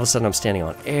 all of a sudden I'm standing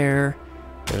on air.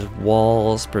 There's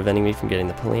walls preventing me from getting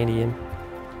the palladium.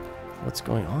 What's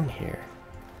going on here?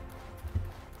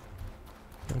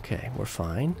 Okay, we're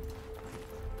fine.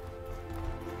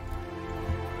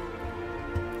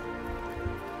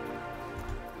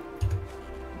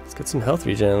 Let's get some health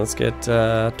regen. Let's get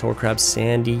Tor Crab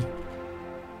Sandy.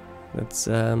 Let's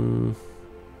oh,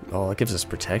 that gives us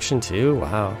protection too.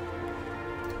 Wow.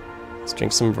 Let's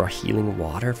drink some of our healing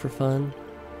water for fun.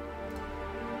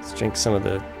 Let's drink some of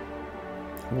the...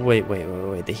 Wait.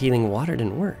 The healing water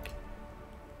didn't work.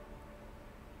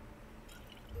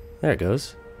 There it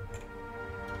goes.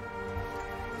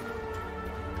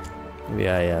 Maybe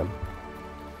I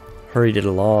hurried it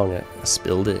along. I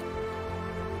spilled it.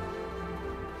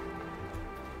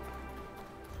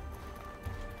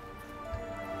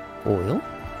 Oil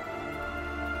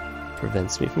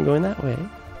prevents me from going that way.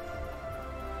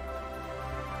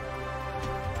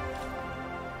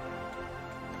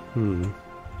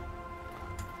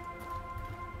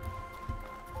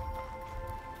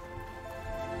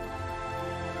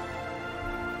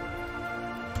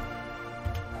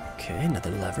 Okay,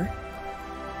 another lever.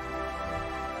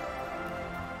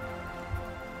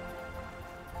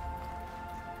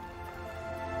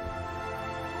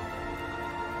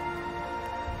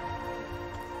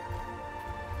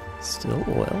 Still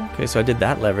oil. Okay, so I did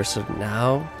that lever, so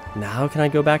now can I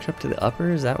go back up to the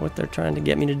upper? Is that what they're trying to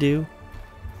get me to do?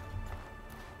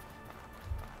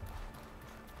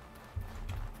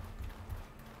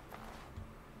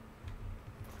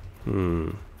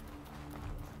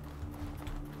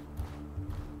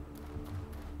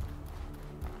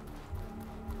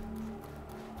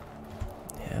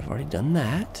 Yeah, I've already done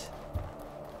that.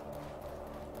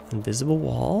 Invisible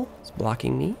wall is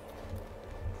blocking me.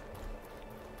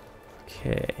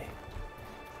 Okay.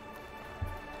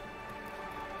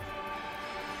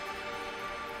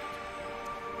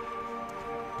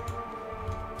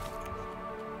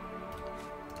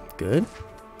 Good.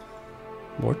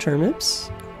 More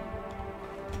turnips.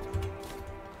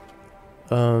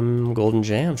 Golden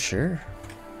jam, sure.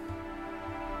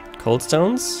 Cold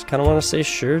stones, kind of want to say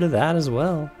sure to that as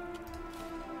well.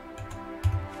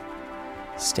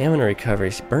 Stamina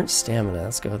recovery, burnt stamina.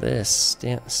 Let's go with this.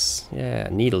 Yeah,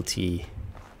 needle tea.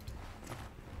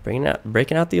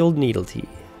 Breaking out the old needle tea.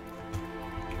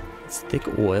 It's thick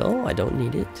oil. I don't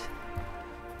need it.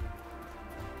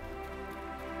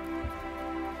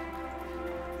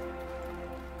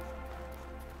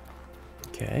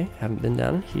 Okay, haven't been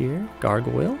down here.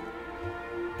 Gargoyle.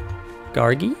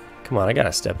 Gargy. Come on, I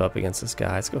gotta step up against this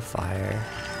guy. Let's go fire.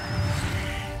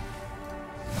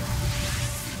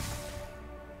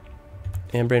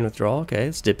 And brain withdrawal. Okay,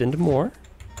 let's dip into more.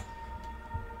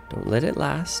 Don't let it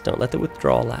last. Don't let the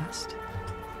withdrawal last.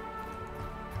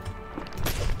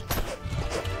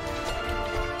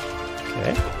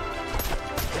 Okay.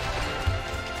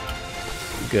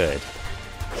 Good.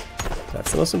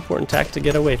 That's the most important tack to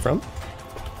get away from.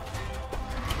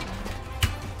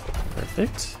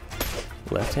 Perfect.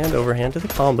 Left hand, overhand to the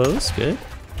combos. Good.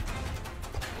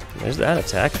 There's that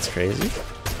attack. It's crazy.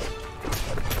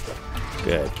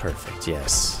 Good. Perfect.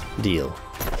 Yes. Deal.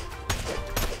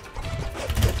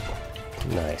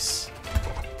 Nice.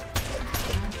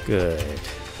 Good.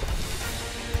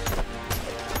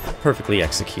 Perfectly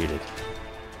executed.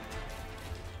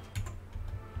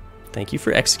 Thank you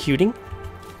for executing.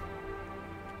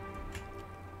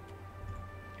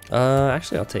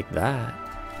 Actually, I'll take that.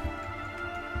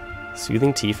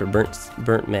 Soothing tea for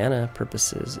burnt mana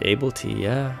purposes. Able tea,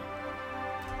 yeah.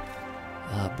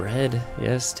 Bread,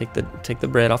 yes. Take the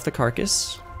bread off the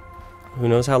carcass. Who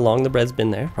knows how long the bread's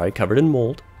been there? Probably covered in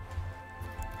mold.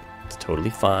 It's totally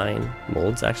fine.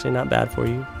 Mold's actually not bad for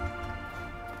you.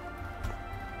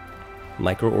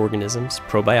 Microorganisms,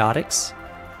 probiotics.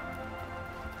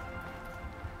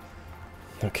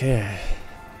 Okay.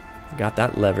 Got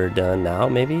that lever done. Now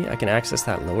maybe I can access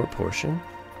that lower portion.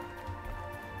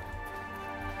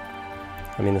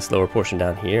 I mean, this lower portion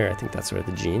down here, I think that's where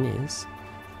the Djinn is.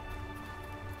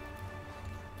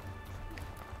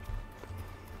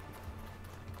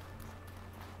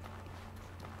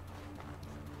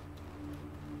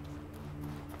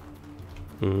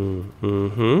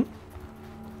 Mm-hmm.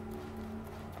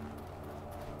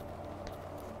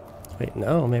 Wait,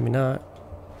 no, maybe not.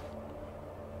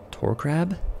 Tor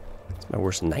crab? It's my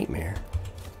worst nightmare.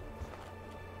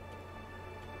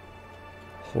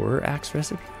 Horror axe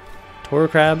recipe? Tor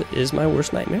crab is my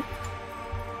worst nightmare.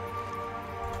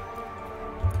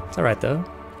 It's alright though.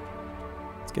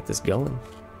 Let's get this going.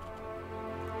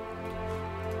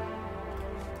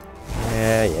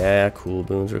 Yeah, cool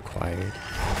boons required.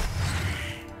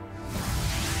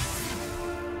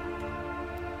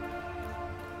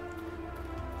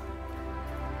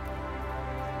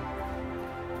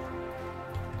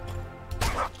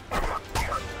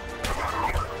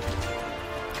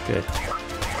 Good.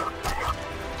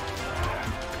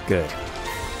 Good.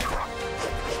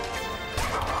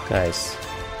 Nice.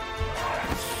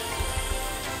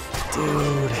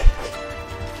 Dude.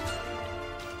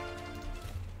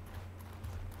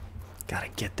 Gotta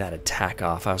get that attack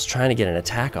off. I was trying to get an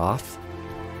attack off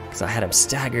because I had him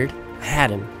staggered. I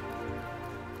had him.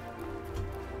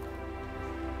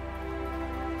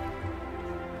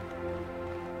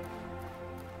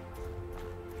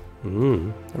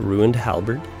 A ruined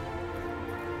halberd.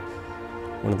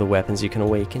 One of the weapons you can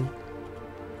awaken.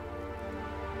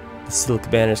 The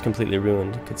silk banner is completely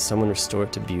ruined. Could someone restore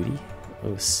it to beauty?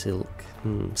 Oh, silk.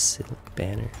 Silk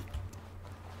banner.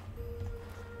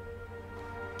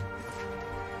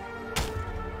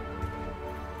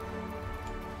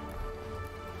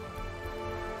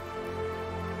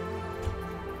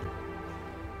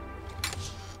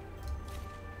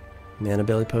 Mana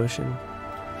belly potion.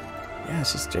 Yeah,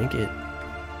 let's just drink it.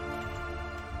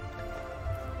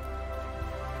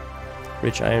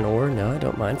 Rich iron ore? No, I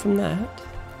don't mind from that.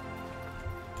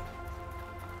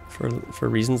 For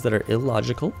reasons that are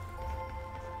illogical.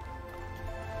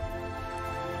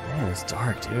 Man, it's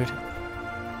dark, dude.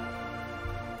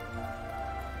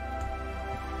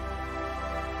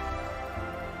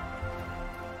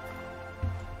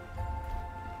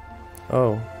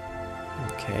 Oh.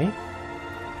 Okay.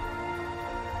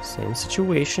 Same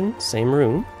situation, same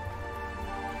room.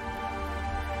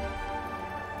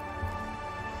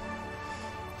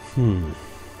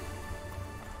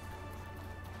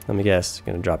 Let me guess,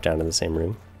 gonna drop down to the same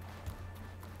room.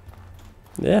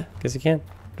 Yeah, guess you can.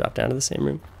 Drop down to the same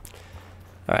room.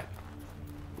 Alright.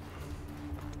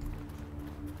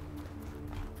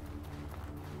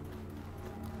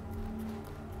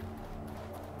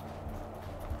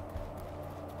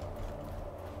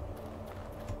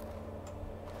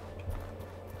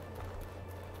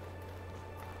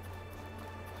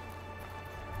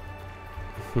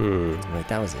 Wait,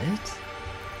 that was it?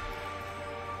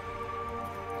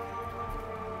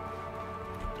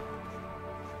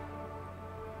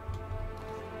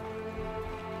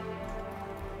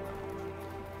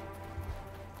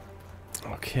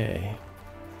 Okay.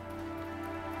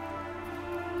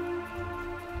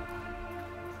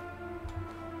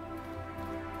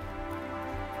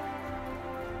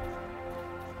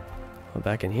 Oh,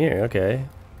 back in here, okay.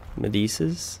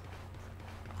 Medusas.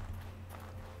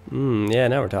 Yeah,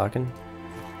 now we're talking.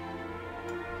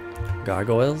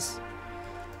 Gargoyles.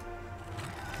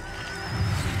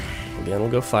 Again, we'll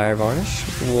go fire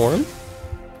varnish. Warm.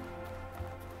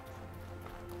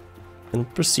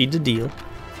 And proceed to deal.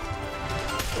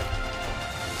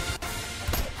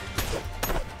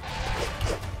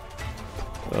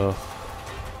 Oh.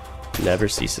 Never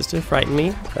ceases to frighten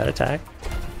me, that attack.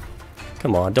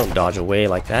 Come on, don't dodge away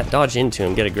like that. Dodge into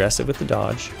him, get aggressive with the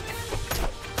dodge.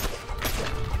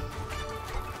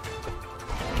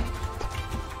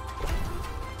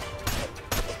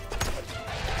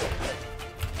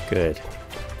 Good.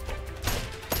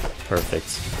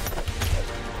 Perfect.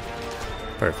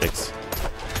 Perfect.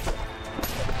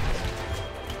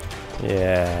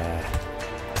 Yeah.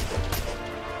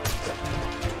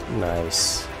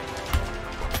 Nice.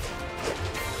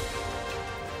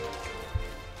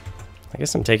 I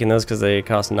guess I'm taking those because they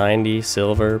cost 90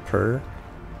 silver per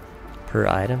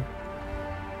item.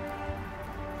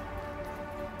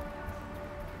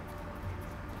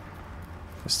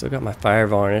 I still got my fire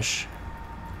varnish.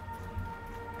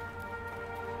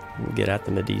 Get at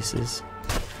the Medusas.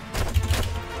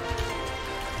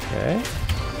 Okay.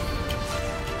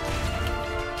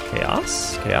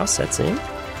 Chaos? Chaos sets in.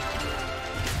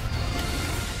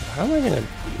 How am I gonna...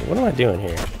 What am I doing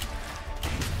here?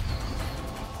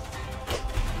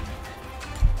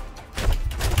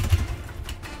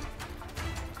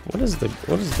 What is the...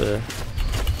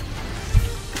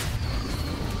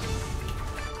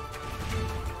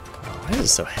 Oh, why is it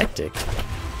so hectic?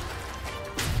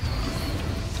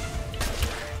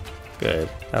 Good.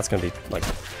 That's gonna be like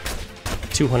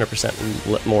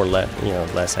 200% more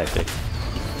less hectic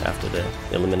after the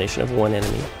elimination of one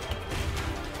enemy.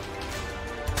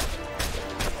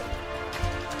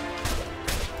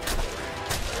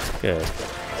 Good.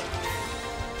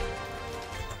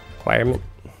 Requirement,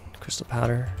 crystal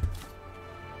powder,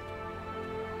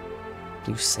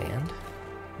 blue sand,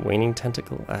 waning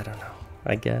tentacle. I don't know.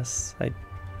 I guess at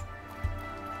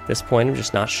this point I'm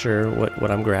just not sure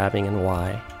what I'm grabbing and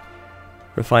why.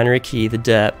 Refinery key, the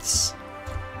depths.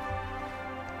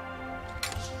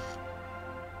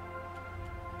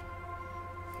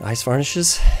 Ice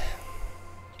varnishes.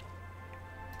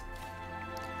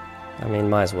 I mean,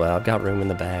 might as well. I've got room in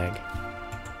the bag.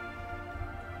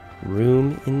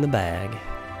 Room in the bag.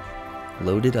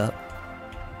 Loaded up.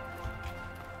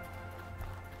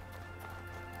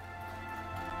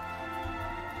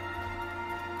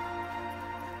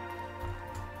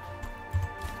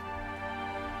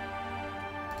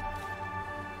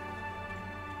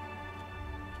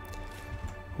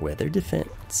 Weather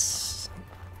defense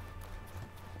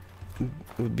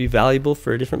would be valuable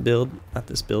for a different build, not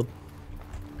this build.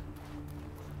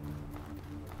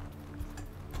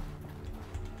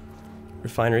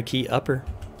 Refinery key upper.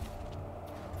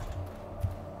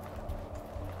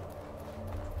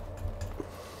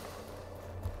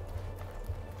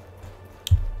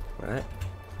 Alright.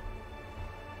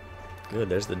 Good,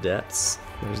 there's the depths.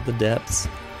 There's the depths.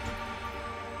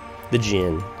 The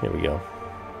Djinn. Here we go.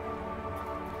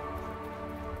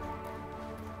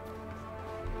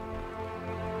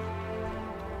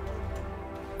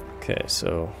 Okay,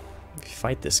 so if you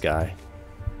fight this guy.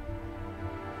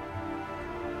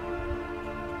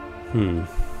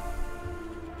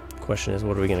 Question is,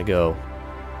 what are we gonna go?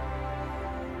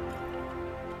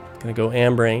 Gonna go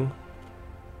Ambrain.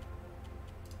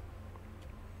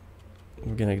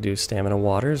 We're gonna do stamina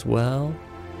water as well.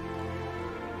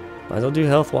 Might as well do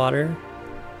health water.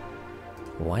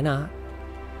 Why not?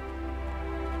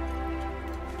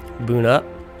 Boon up.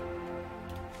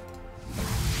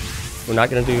 We're not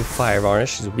gonna do fire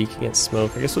varnish. She's weak against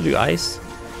smoke. I guess we'll do ice.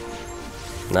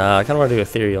 Nah, I kind of want to do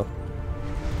ethereal.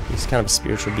 He's kind of a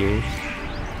spiritual being.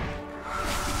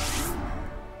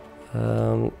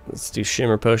 Let's do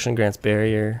shimmer potion. Grants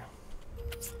barrier.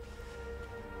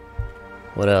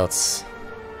 What else?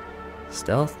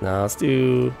 Stealth? No, let's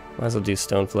do... Might as well do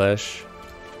Stone Flesh.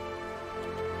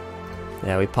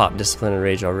 Yeah, we popped Discipline and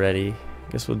Rage already.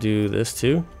 Guess we'll do this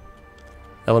too.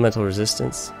 Elemental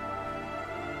Resistance.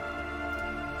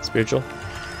 Spiritual.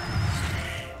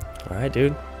 Alright,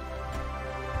 dude.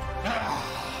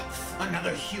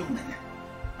 Another human.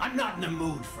 I'm not in the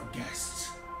mood for guests.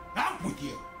 Out with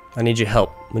you. I need your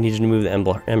help. We need you to move the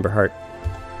Emberheart.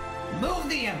 Move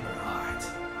the Emberheart.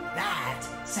 That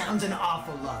sounds an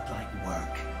awful lot like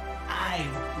work.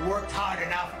 I've worked hard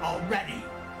enough already.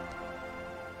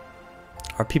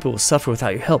 Our people will suffer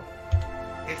without your help.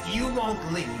 If you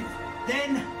won't leave,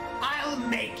 then I'll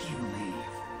make you leave.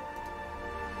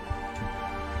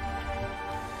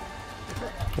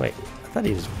 Wait, I thought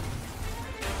he was...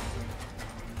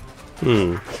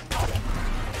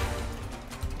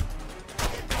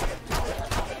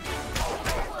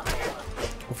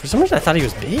 For some reason I thought he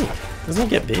was big. Doesn't he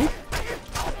get big?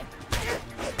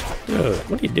 Dude,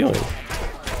 what are you doing?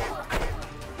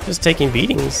 Just taking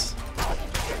beatings.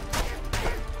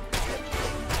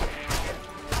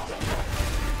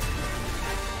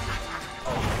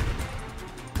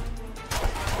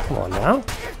 Come on now.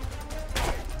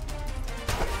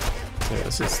 Dude,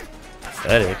 this is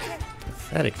pathetic.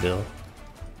 Pathetic, Bill.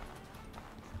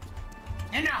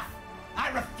 Enough! I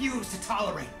refuse to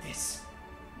tolerate this.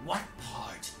 What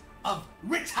part of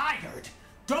retired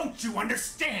don't you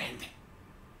understand?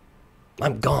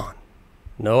 I'm gone.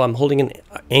 No, I'm holding an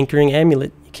anchoring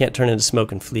amulet. You can't turn into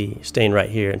smoke and flee. You're staying right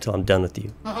here until I'm done with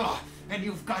you. Oh, and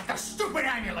you've got the stupid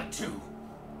amulet too.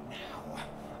 Now,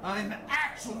 I'm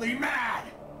actually mad.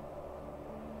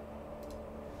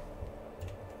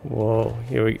 Whoa,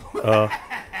 here we go.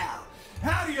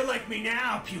 How do you like me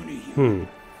now, puny human?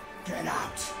 Get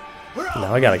out.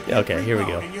 Now I gotta, okay, here we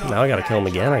go. Now I gotta kill him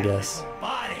again, I guess.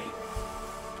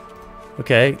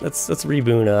 Okay, let's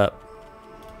reboot up.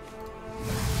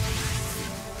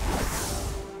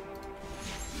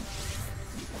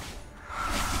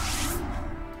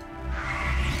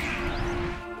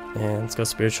 And let's go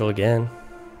spiritual again.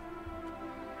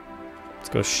 Let's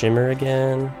go shimmer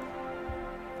again.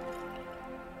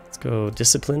 Let's go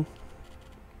discipline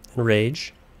and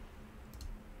rage.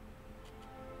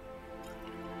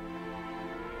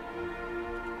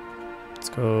 Let's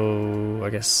go, I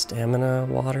guess, stamina,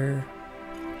 water.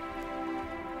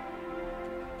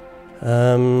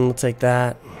 We'll take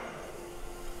that.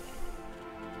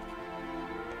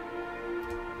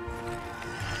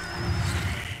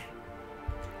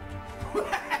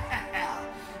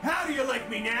 How do you like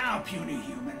me now, puny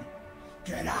human?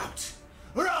 Get out,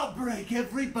 or I'll break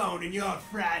every bone in your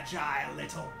fragile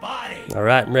little body. All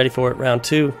right, I'm ready for it. Round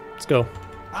 2. Let's go.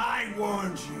 I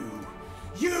warned you.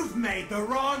 You've made the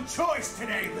wrong choice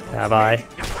today, little Have I?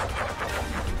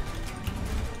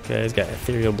 Okay, he's got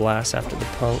Ethereal Blast after the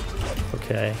punk.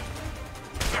 Okay.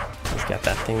 He's got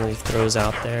that thing that he throws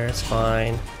out there. It's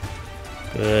fine.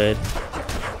 Good.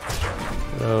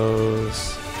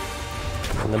 Those.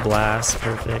 And the blast.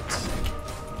 Perfect.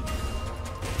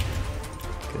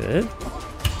 Good.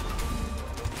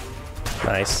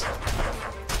 Nice.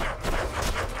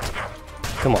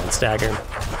 Come on, stagger him.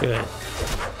 Good.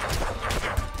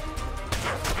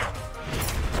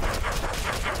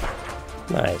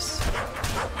 Nice.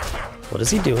 What is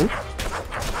he doing?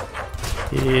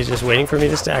 He's just waiting for me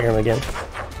to stagger him again.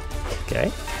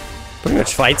 Okay. Pretty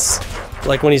much fights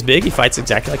like when he's big. He fights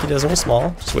exactly like he does when he's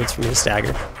small. Just waits for me to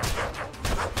stagger.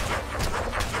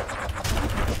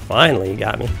 Finally, he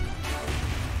got me.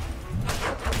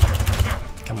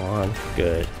 Come on.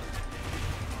 Good.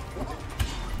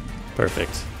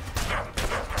 Perfect.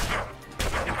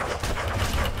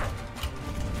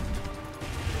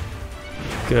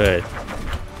 Good.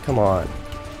 Come on.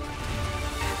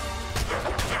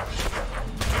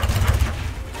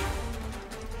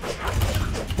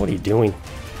 What are you doing?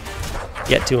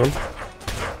 Get to him.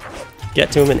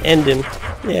 Get to him and end him.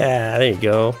 Yeah, there you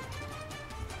go.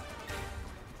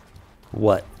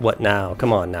 What? What now?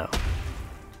 Come on now.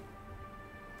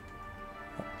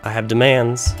 I have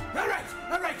demands. All right,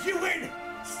 you win.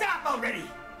 Stop already.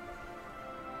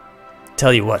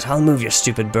 Tell you what, I'll move your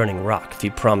stupid burning rock if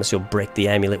you promise you'll break the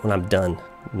amulet when I'm done.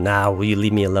 Now, will you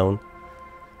leave me alone?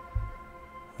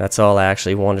 That's all I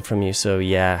actually wanted from you, so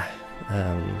yeah.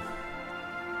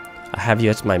 I have you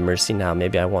at my mercy now.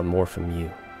 Maybe I want more from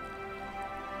you.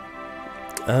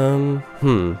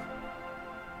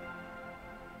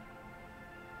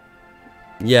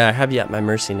 Yeah, I have you at my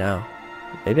mercy now.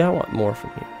 Maybe I want more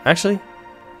from you. Actually,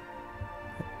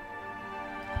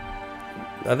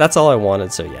 that's all I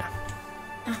wanted, so yeah.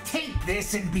 Take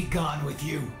this and be gone with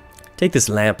you. Take this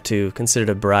lamp too. Consider it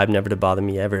a bribe never to bother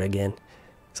me ever again.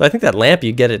 So I think that lamp,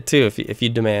 you get it too if you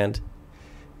demand.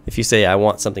 If you say, I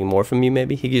want something more from you,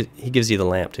 maybe, he gives you the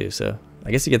lamp too. So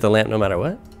I guess you get the lamp no matter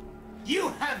what. You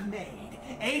have made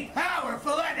a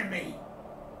powerful enemy.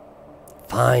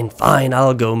 Fine, fine,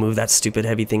 I'll go move that stupid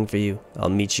heavy thing for you. I'll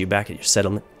meet you back at your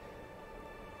settlement.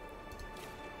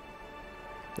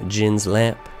 Djinn's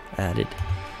lamp added.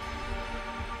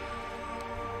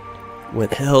 When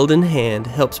held in hand,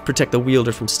 helps protect the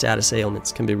wielder from status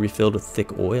ailments, can be refilled with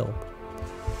thick oil.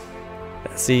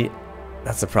 See,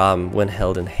 that's the problem. When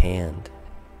held in hand.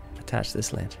 Attach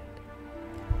this lantern.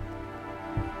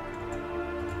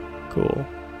 Cool.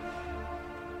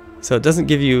 So it doesn't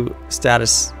give you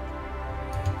status.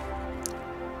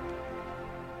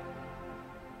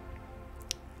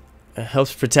 It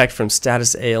helps protect from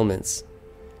status ailments.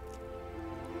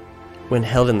 When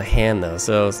held in the hand though,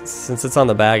 so since it's on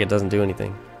the bag, it doesn't do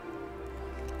anything.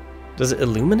 Does it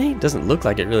illuminate? Doesn't look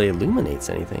like it really illuminates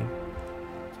anything.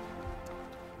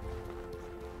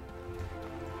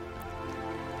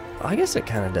 I guess it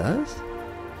kind of does.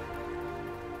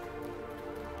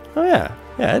 Oh yeah,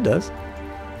 yeah, it does.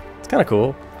 It's kind of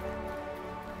cool.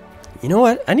 You know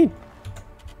what? I need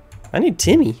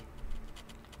Timmy.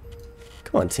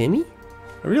 Come on, Timmy.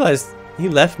 I realized he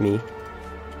left me.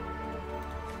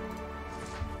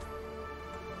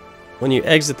 When you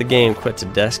exit the game, quit to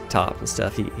desktop and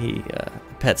stuff,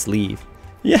 pets leave.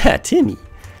 Yeah, Timmy.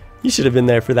 You should have been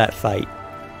there for that fight.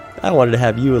 I wanted to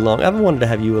have you along. I've wanted to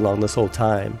have you along this whole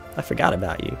time. I forgot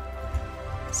about you.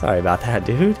 Sorry about that,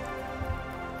 dude.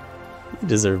 You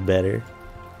deserve better.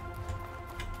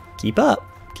 Keep up.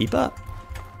 Keep up.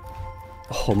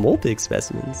 Oh, mole pig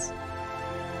specimens.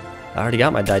 I already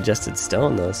got my digested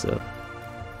stone, though, so...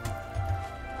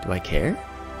 Do I care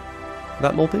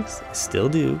about mole pigs? I still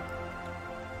do.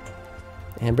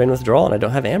 Ambrain withdrawal, and I don't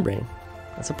have Ambrain.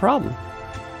 That's a problem.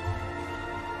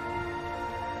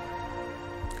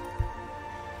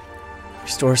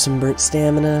 Restore some burnt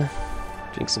stamina.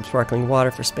 Drink some sparkling water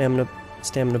for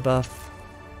stamina buff.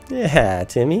 Yeah,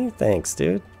 Timmy. Thanks,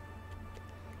 dude.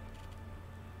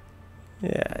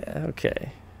 Yeah,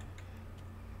 okay.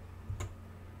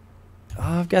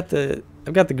 Oh, I've got the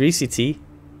greasy tea.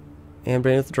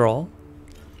 Ambrain withdrawal.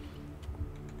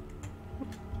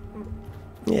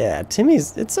 Yeah,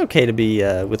 Timmy's, it's okay to be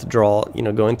withdrawal, you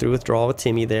know, going through withdrawal with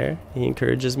Timmy there. He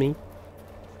encourages me.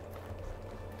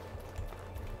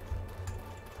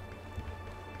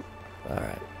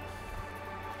 Alright.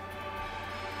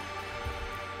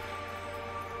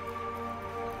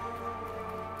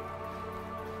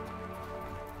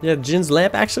 Yeah, Djinn's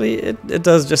lamp, actually, it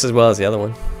does just as well as the other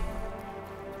one.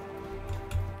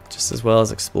 Just as well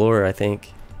as Explorer, I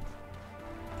think.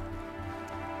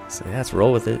 So yeah, let's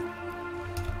roll with it.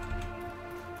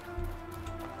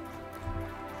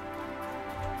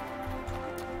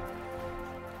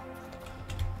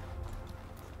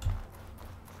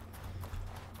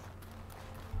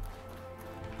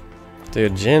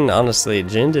 Dude, Djinn, honestly,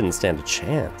 Djinn didn't stand a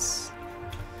chance.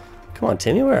 Come on,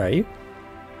 Timmy, where are you?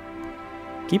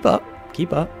 Keep up,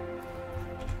 keep up.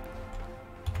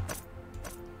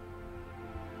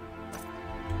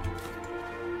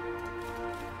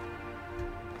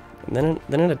 And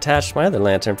then it attached my other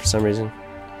lantern for some reason.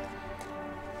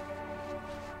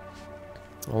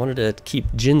 I wanted to keep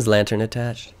Djinn's lantern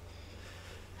attached.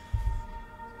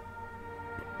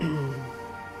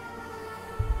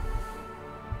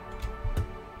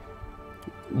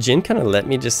 Djinn kind of let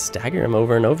me just stagger him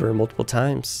over and over multiple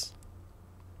times.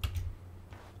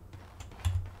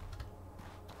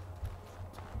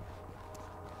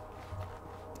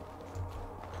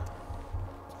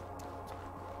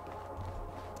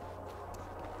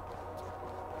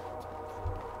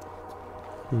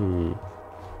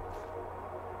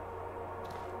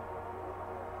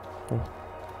 Oh.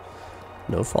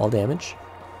 No fall damage.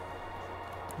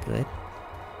 Good.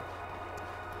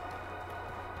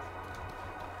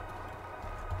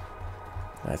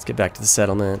 Let's get back to the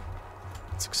settlement.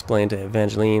 Let's explain to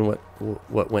Evangeline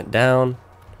what went down.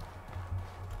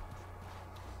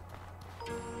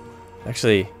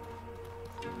 Actually,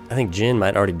 I think Djinn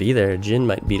might already be there. Djinn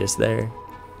might beat us there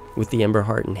with the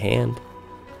Emberheart in hand.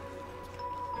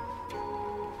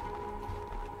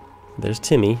 There's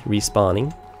Timmy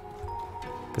respawning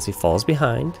because he falls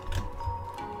behind.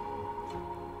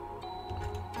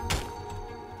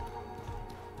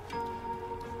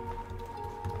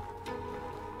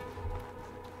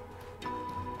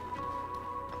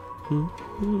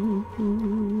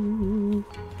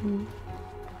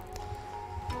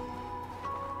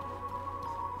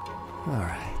 All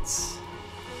right.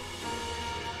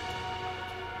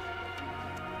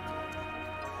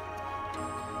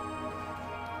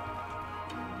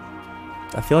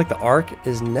 I feel like the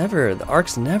ark's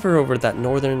never over at that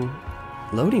northern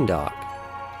loading dock.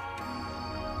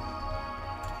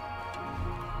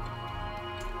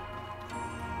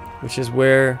 Which is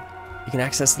where you can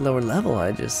access the lower level.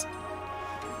 I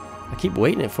keep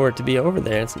waiting for it to be over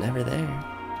there. It's never there.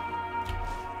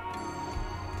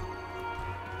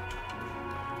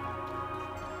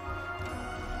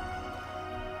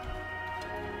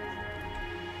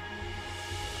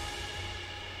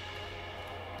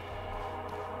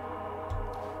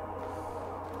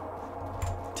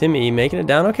 Timmy, you making it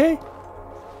down okay?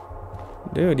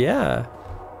 Dude, yeah.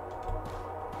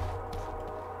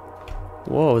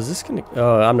 Whoa, is this gonna...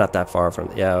 Oh, I'm not that far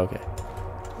from... Yeah, okay.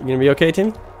 You gonna be okay,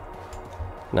 Timmy?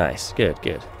 Nice. Good,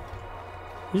 good.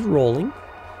 He's rolling.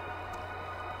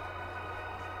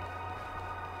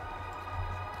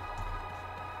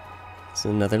 This is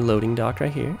another loading dock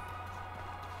right here.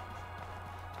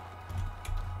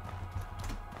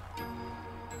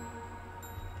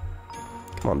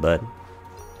 Come on, bud.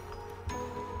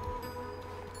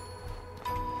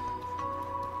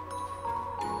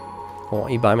 I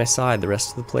want you by my side the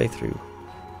rest of the playthrough.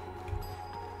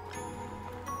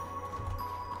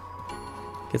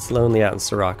 Gets lonely out in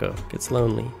Sirocco. Gets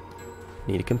lonely.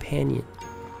 Need a companion.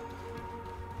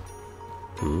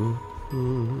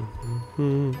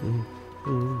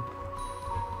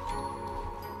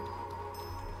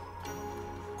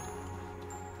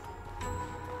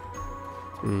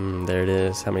 There it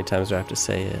is. How many times do I have to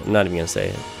say it? I'm not even gonna say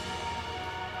it.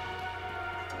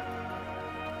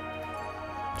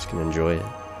 Just gonna enjoy it.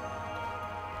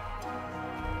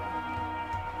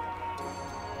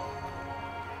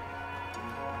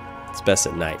 It's best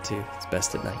at night too. It's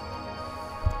best at night.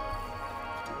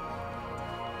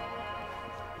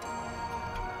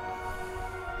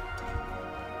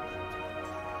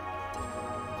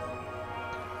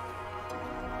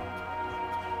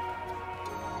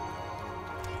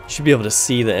 You should be able to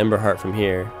see the Emberheart from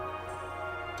here.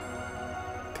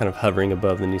 Kind of hovering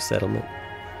above the new settlement.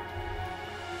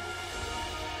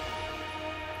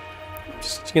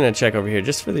 Just gonna check over here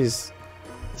just for this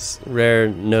rare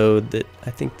node that I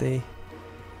think they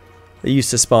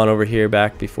used to spawn over here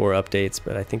back before updates,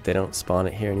 but I think they don't spawn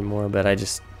it here anymore. But I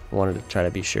just wanted to try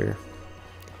to be sure.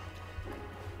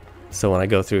 So when I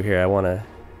go through here, I want to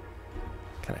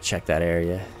kind of check that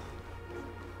area.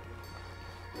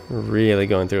 Really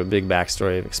going through a big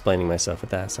backstory of explaining myself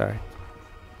with that. Sorry.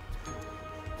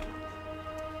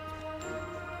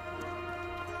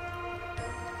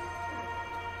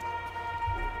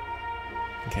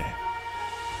 Okay.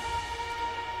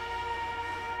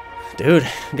 Dude,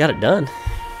 got it done.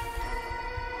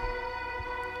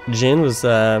 Djinn was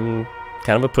kind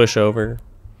of a pushover.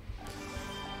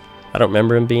 I don't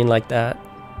remember him being like that.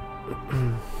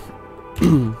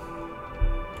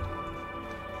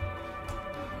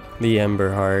 The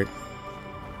Emberheart.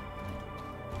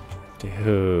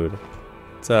 Dude.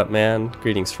 What's up, man?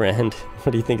 Greetings, friend.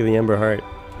 What do you think of the Emberheart?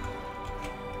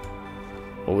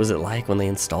 What was it like when they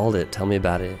installed it? Tell me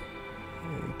about it.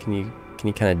 Can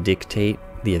you kind of dictate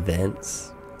the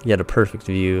events? You had a perfect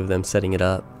view of them setting it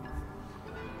up.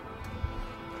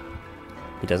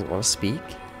 He doesn't want to speak.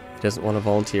 He doesn't want to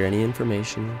volunteer any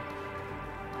information.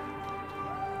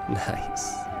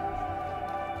 Nice.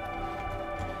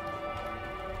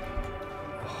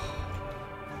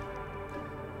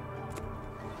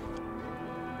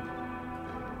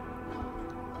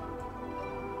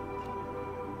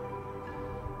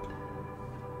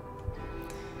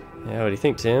 Yeah, what do you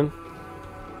think, Tim?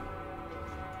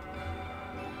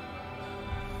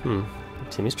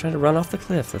 Timmy's trying to run off the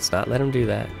cliff. Let's not let him do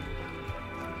that.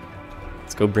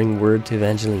 Let's go bring word to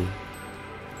Evangeline.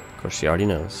 Of course, she already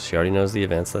knows. She already knows the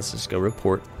events. Let's just go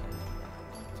report.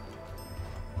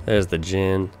 There's the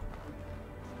Djinn.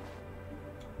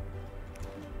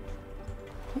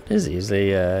 What is he? He's a,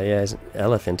 yeah, he's an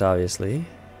elephant, obviously.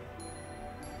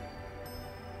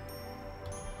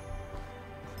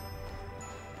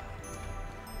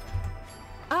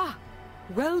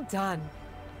 Well done.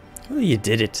 Oh, you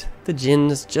did it. The Djinn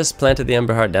has just planted the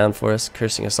Emberheart down for us,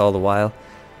 cursing us all the while.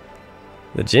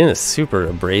 The Djinn is super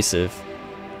abrasive.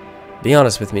 Be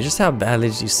honest with me, just how badly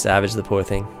did you savage the poor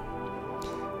thing?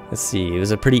 Let's see, it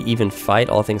was a pretty even fight,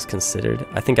 all things considered.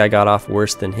 I think I got off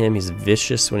worse than him. He's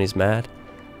vicious when he's mad.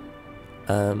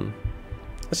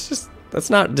 Let's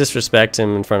not disrespect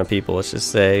him in front of people. Let's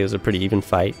just say it was a pretty even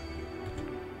fight.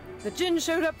 The Djinn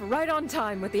showed up right on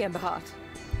time with the Emberheart.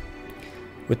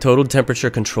 With total temperature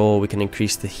control, we can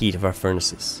increase the heat of our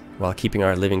furnaces, while keeping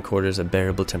our living quarters a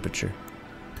bearable temperature.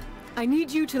 I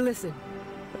need you to listen.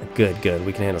 Good, good.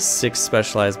 We can handle 6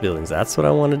 specialized buildings. That's what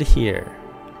I wanted to hear.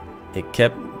 it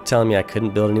kept telling me I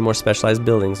couldn't build any more specialized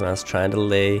buildings when I was trying to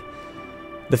lay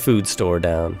the food store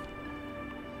down.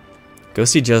 Go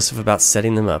see Joseph about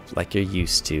setting them up like you're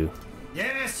used to.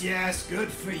 Yes, yes, good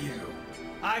for you.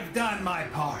 I've done my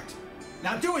part.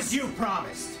 Now do as you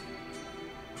promised.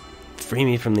 Free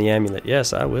me from the amulet.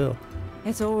 Yes, I will.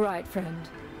 It's all right, friend.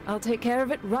 I'll take care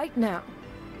of it right now.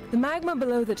 The magma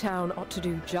below the town ought to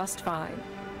do just fine.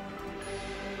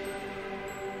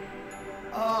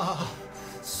 Oh,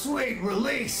 sweet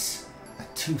release. A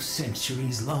 2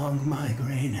 centuries long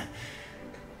migraine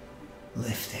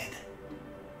lifted.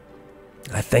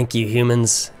 I thank you,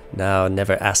 humans. Now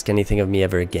never ask anything of me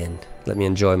ever again. Let me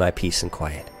enjoy my peace and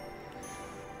quiet.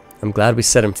 I'm glad we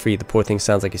set him free. The poor thing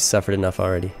sounds like he's suffered enough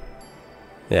already.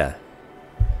 Yeah.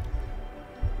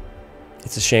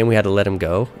 It's a shame we had to let him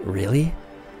go. Really?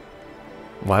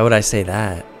 Why would I say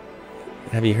that?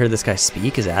 Have you heard this guy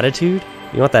speak? His attitude?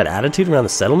 You want that attitude around the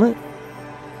settlement?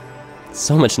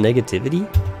 So much negativity?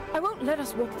 I won't let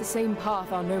us walk the same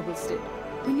path our nobles did.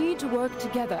 We need to work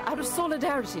together out of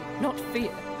solidarity, not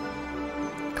fear.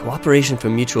 Cooperation for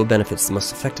mutual benefit is the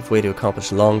most effective way to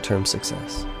accomplish long-term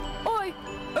success. Oi!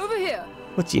 Over here!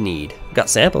 What do you need? Got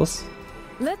samples.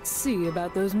 Let's see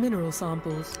about those mineral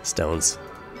samples. Stones.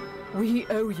 We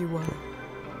owe you one.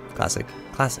 Classic.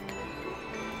 Classic.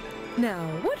 Now,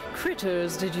 what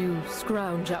critters did you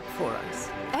scrounge up for us?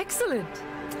 Excellent!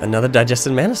 Another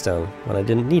digested mana stone when I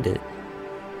didn't need it.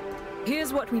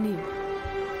 Here's what we need.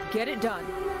 Get it done.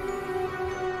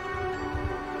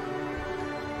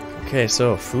 Okay,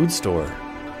 so food store.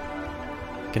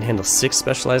 Can handle 6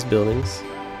 specialized buildings.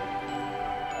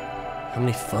 How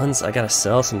many funds? I gotta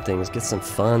sell some things, get some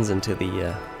funds into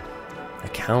the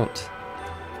account.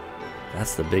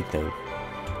 That's the big thing.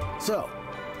 So,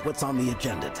 what's on the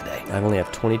agenda today? I only have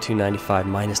 $22.95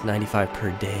 minus 95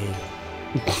 per day.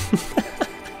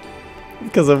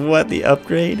 Because of what? The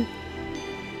upgrade?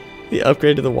 The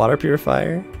upgrade to the water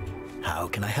purifier? How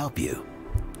can I help you?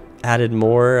 Added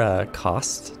more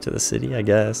cost to the city, I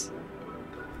guess.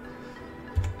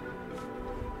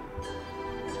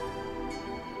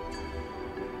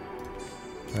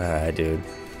 Alright, dude.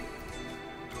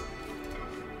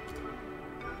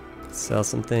 Sell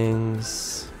some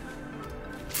things.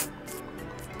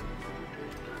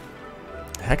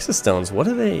 Hexastones, what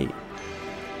are they?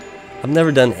 I've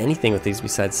never done anything with these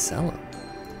besides sell them.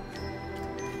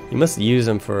 You must use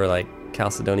them for like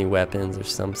Chalcedony weapons or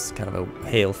some kind of a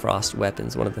hail frost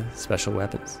weapons, one of the special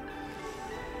weapons.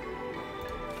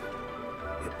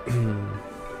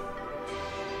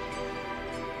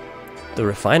 The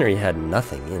refinery had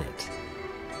nothing in it.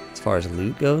 As far as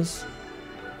loot goes,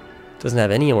 doesn't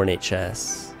have any ornate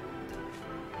chests.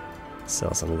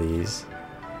 Sell some of these.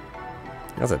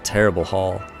 That's a terrible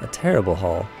haul. A terrible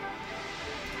haul.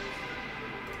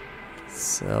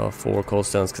 Sell 4 coal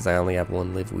stones because I only have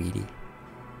 1 live weedy.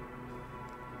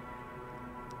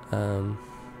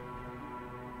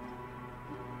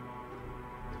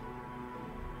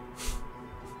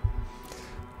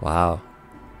 Wow.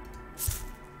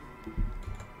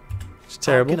 It's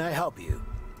terrible. How can I help you?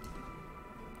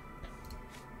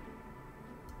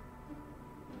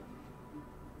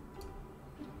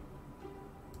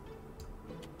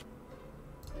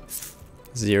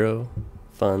 Zero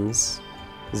funds.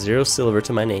 0 silver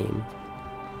to my name.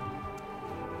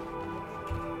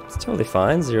 It's totally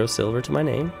fine. 0 silver to my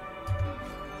name.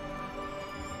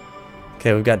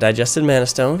 Okay, we've got digested mana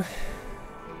stone.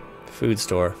 Food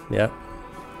store. Yep.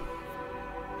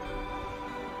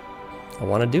 I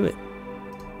want to do it.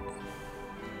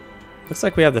 Looks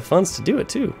like we have the funds to do it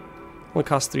too. Only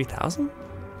costs 3,000.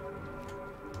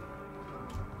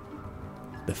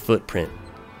 The footprint.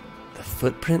 The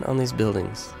footprint on these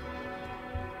buildings.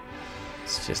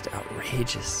 It's just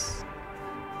outrageous.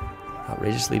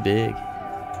 Outrageously big.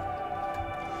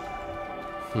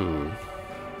 Where am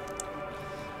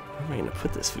I gonna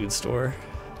put this food store?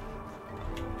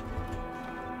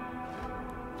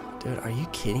 Dude, are you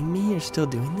kidding me? You're still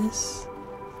doing this?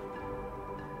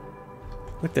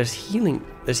 Look, there's healing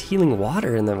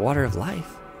water in the water of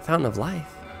life. Fountain of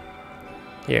life.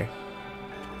 Here.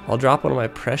 I'll drop one of my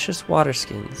precious water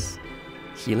skins.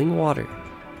 Healing water.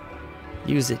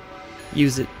 Use it.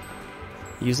 Use it.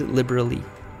 Use it liberally.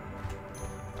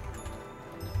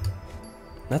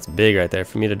 That's big right there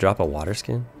for me to drop a water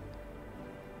skin.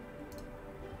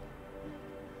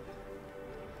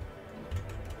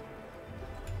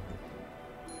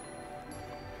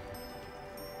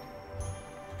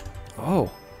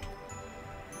 Oh.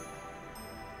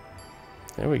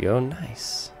 There we go.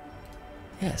 Nice.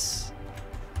 Yes.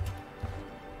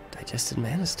 Digested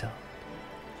mana stone.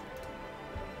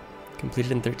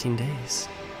 Completed in 13 days.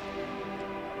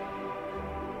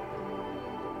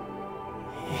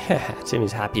 Yeah,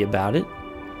 Timmy's happy about it.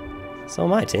 So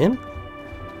am I, Tim.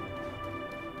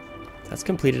 That's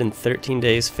completed in 13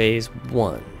 days, phase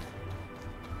 1.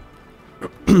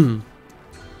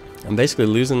 I'm basically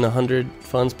losing 100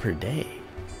 funds per day.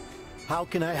 How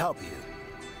can I help you?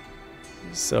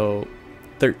 So,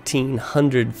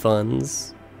 1,300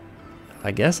 funds.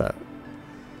 I guess I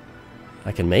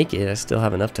can make it. I still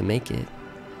have enough to make it.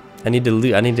 I need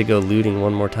to go looting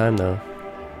one more time though.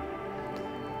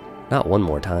 Not one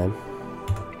more time.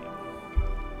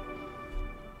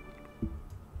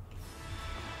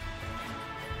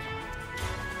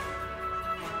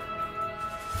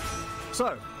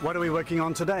 So, what are we working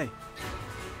on today?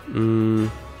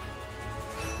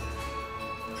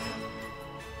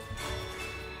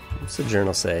 What's the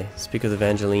journal say? Speak with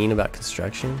Evangeline about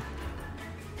construction.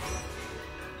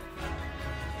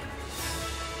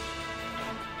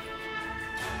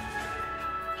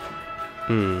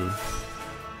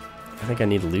 I think I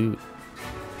need loot.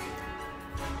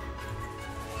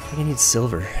 I think I need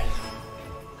silver.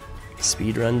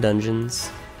 Speedrun dungeons.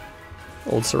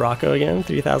 Old Sirocco again,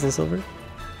 3,000 silver.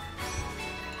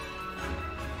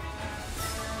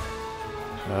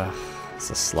 It's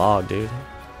a slog, dude.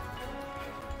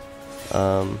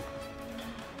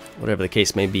 Whatever the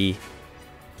case may be,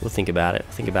 we'll think about it.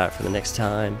 Think about it for the next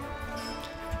time.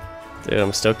 Dude,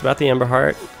 I'm stoked about the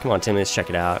Emberheart. Come on, Tim, let's check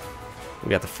it out. We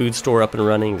got the food store up and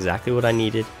running, exactly what I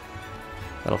needed.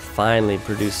 That'll finally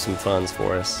produce some funds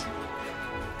for us.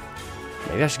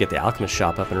 Maybe I should get the alchemist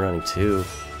shop up and running too,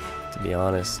 to be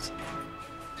honest.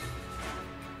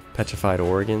 Petrified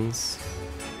organs.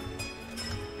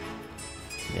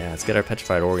 Yeah, let's get our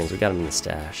petrified organs. We got them in the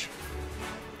stash.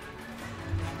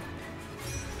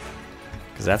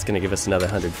 Because that's going to give us another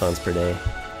 100 funds per day.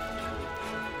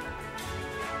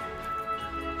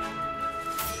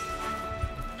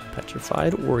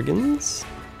 Petrified organs.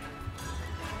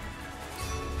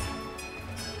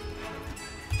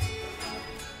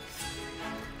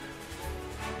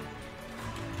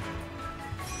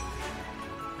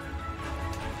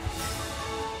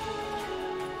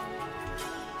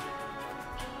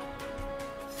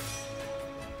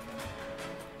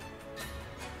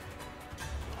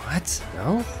 What?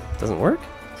 No? Doesn't work?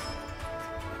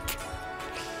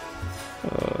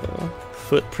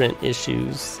 Footprint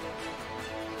issues.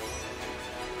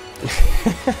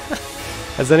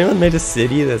 Has anyone made a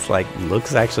city that's like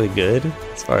looks actually good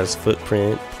as far as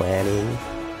footprint planning?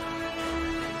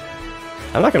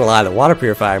 I'm not gonna lie, the water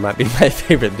purifier might be my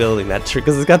favorite building. That tree,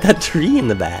 because it's got that tree in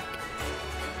the back.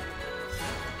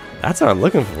 That's what I'm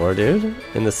looking for, dude.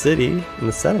 In the city, in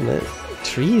the settlement,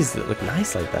 trees that look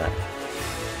nice like that.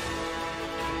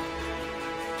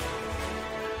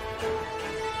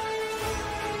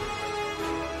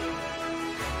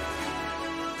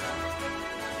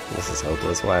 This is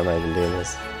hopeless. Why am I even doing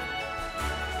this?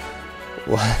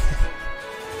 What?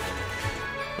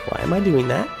 Why am I doing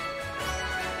that?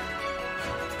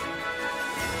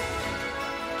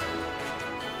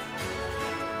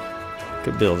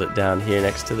 Could build it down here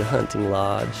next to the hunting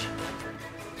lodge.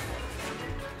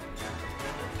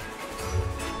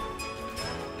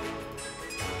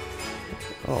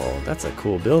 Oh, that's a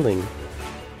cool building.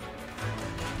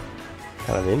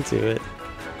 Kind of into it.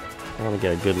 I want to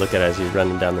get a good look at it as you're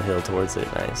running down the hill towards it.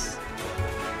 Nice.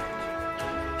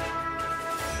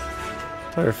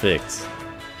 Perfect.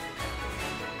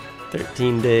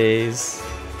 13 days.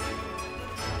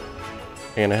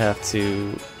 You're gonna have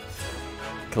to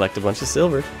collect a bunch of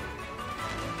silver.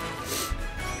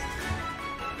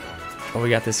 Oh, we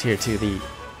got this here too, the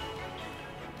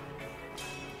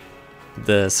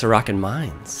Siracan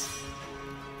mines.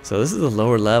 So this is the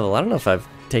lower level. I don't know if I've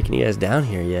taken you guys down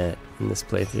here yet in this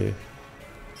playthrough.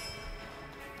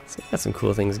 So we got some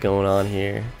cool things going on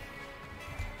here.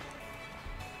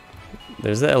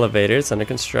 There's the elevator, it's under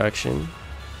construction.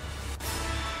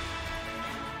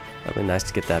 That'd be nice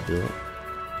to get that built.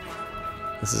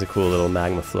 This is a cool little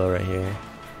magma flow right here.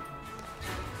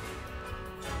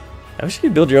 I wish you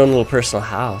could build your own little personal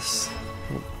house.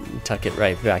 Tuck it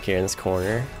right back here in this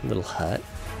corner. Little hut.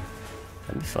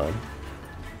 That'd be fun.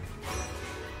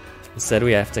 Instead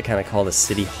we have to kind of call the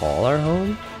city hall our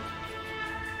home.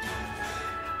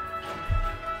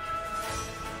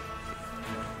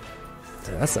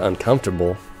 Dude, that's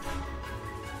uncomfortable.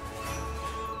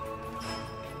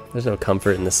 There's no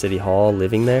comfort in the city hall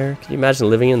living there. Can you imagine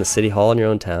living in the city hall in your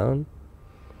own town?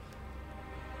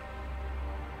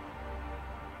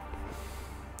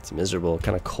 It's miserable,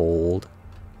 kind of cold.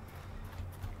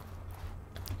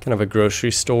 Kind of a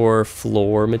grocery store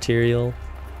floor material.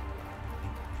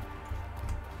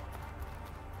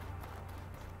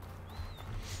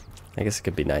 I guess it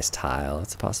could be nice tile,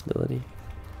 that's a possibility.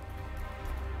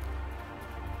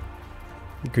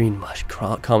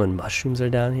 common mushrooms are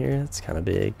down here. That's kind of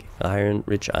big. Iron,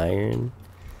 rich iron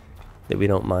that we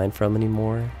don't mine from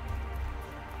anymore.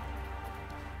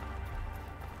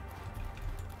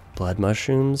 Blood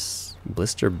mushrooms,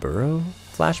 blister burrow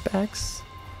flashbacks.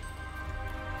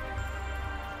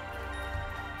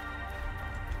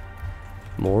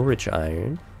 More rich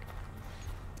iron.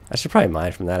 I should probably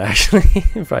mine from that actually.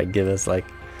 It'd probably give us like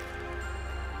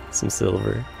some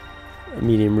silver, a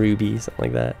medium ruby, something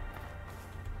like that.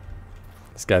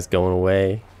 This guy's going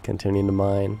away, continuing to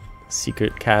mine.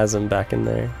 Secret chasm back in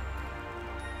there.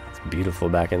 It's beautiful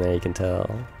back in there, you can tell.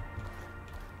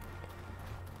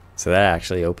 So that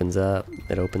actually opens up.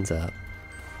 It opens up.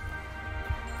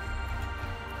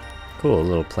 Cool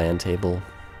little plan table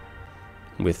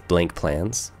with blank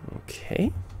plans.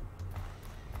 Okay.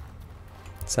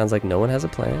 Sounds like no one has a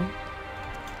plan.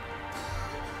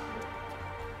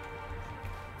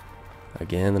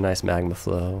 Again, the nice magma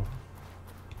flow.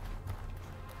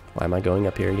 Why am I going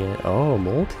up here again? Oh,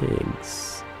 mole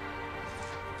pigs.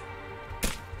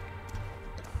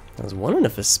 I was wondering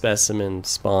if a specimen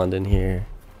spawned in here.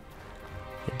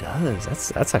 It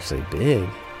does. That's actually big.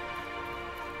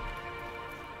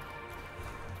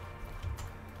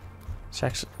 It's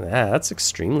actually, yeah, that's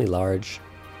extremely large.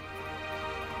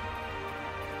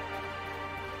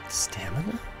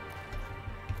 Stamina?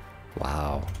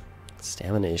 Wow.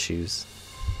 Stamina issues.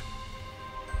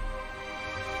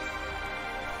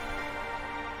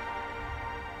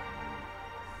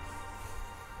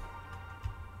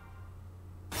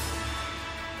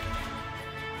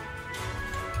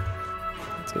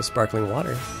 Let's go sparkling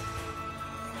water.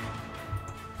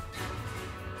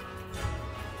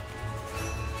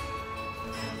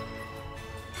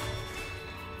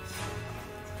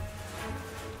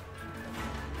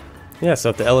 Yeah, so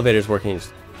if the elevator's working, you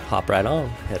just hop right on,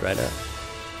 head right up.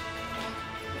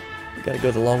 You gotta go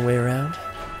the long way around.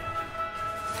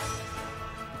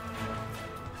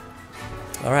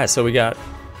 All right, so we got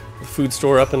the food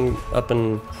store up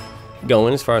and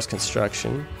going as far as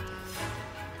construction.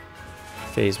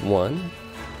 Phase 1.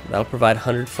 That'll provide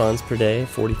 100 funds per day,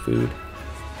 40 food.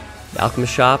 The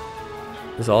alchemist shop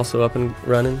is also up and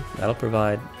running. That'll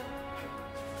provide.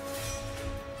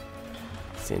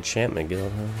 It's the enchantment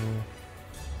guild.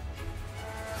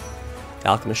 The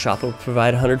alchemist shop will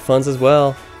provide 100 funds as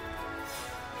well.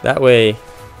 That way,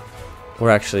 we're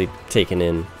actually taking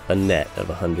in a net of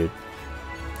 100.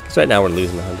 Because right now we're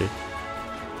losing 100.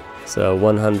 So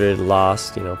 100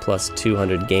 lost, you know, plus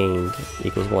 200 gained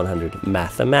equals 100.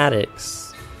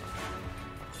 Mathematics.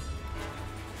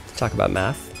 Let's talk about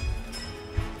math.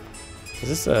 Is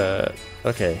this a...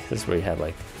 Okay, this is where you have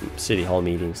like city hall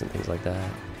meetings and things like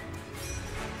that.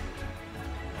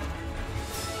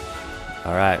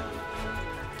 Alright.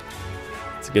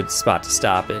 It's a good spot to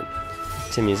stop it.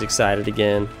 Timmy's excited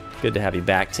again. Good to have you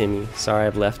back, Timmy. Sorry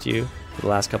I've left you for the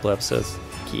last couple episodes.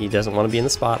 He doesn't want to be in the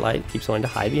spotlight. Keeps wanting to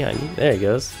hide behind you. There he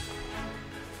goes.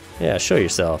 Yeah, show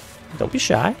yourself. Don't be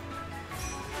shy.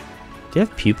 Do you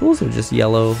have pupils or just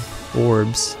yellow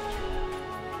orbs?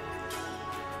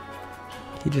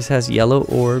 He just has yellow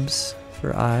orbs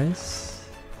for eyes.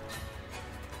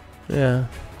 Yeah.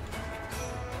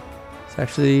 It's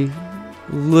actually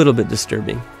a little bit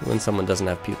disturbing when someone doesn't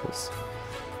have pupils.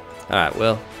 Alright,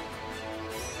 well.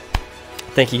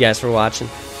 Thank you guys for watching.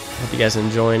 Hope you guys are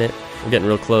enjoying it. We're getting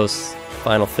real close.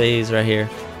 Final phase right here.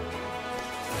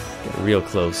 Getting real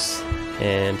close.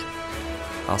 And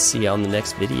I'll see you on the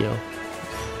next video.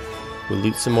 We'll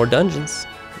loot some more dungeons.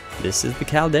 This is the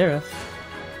Caldera.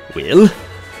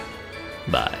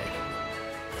 Bye.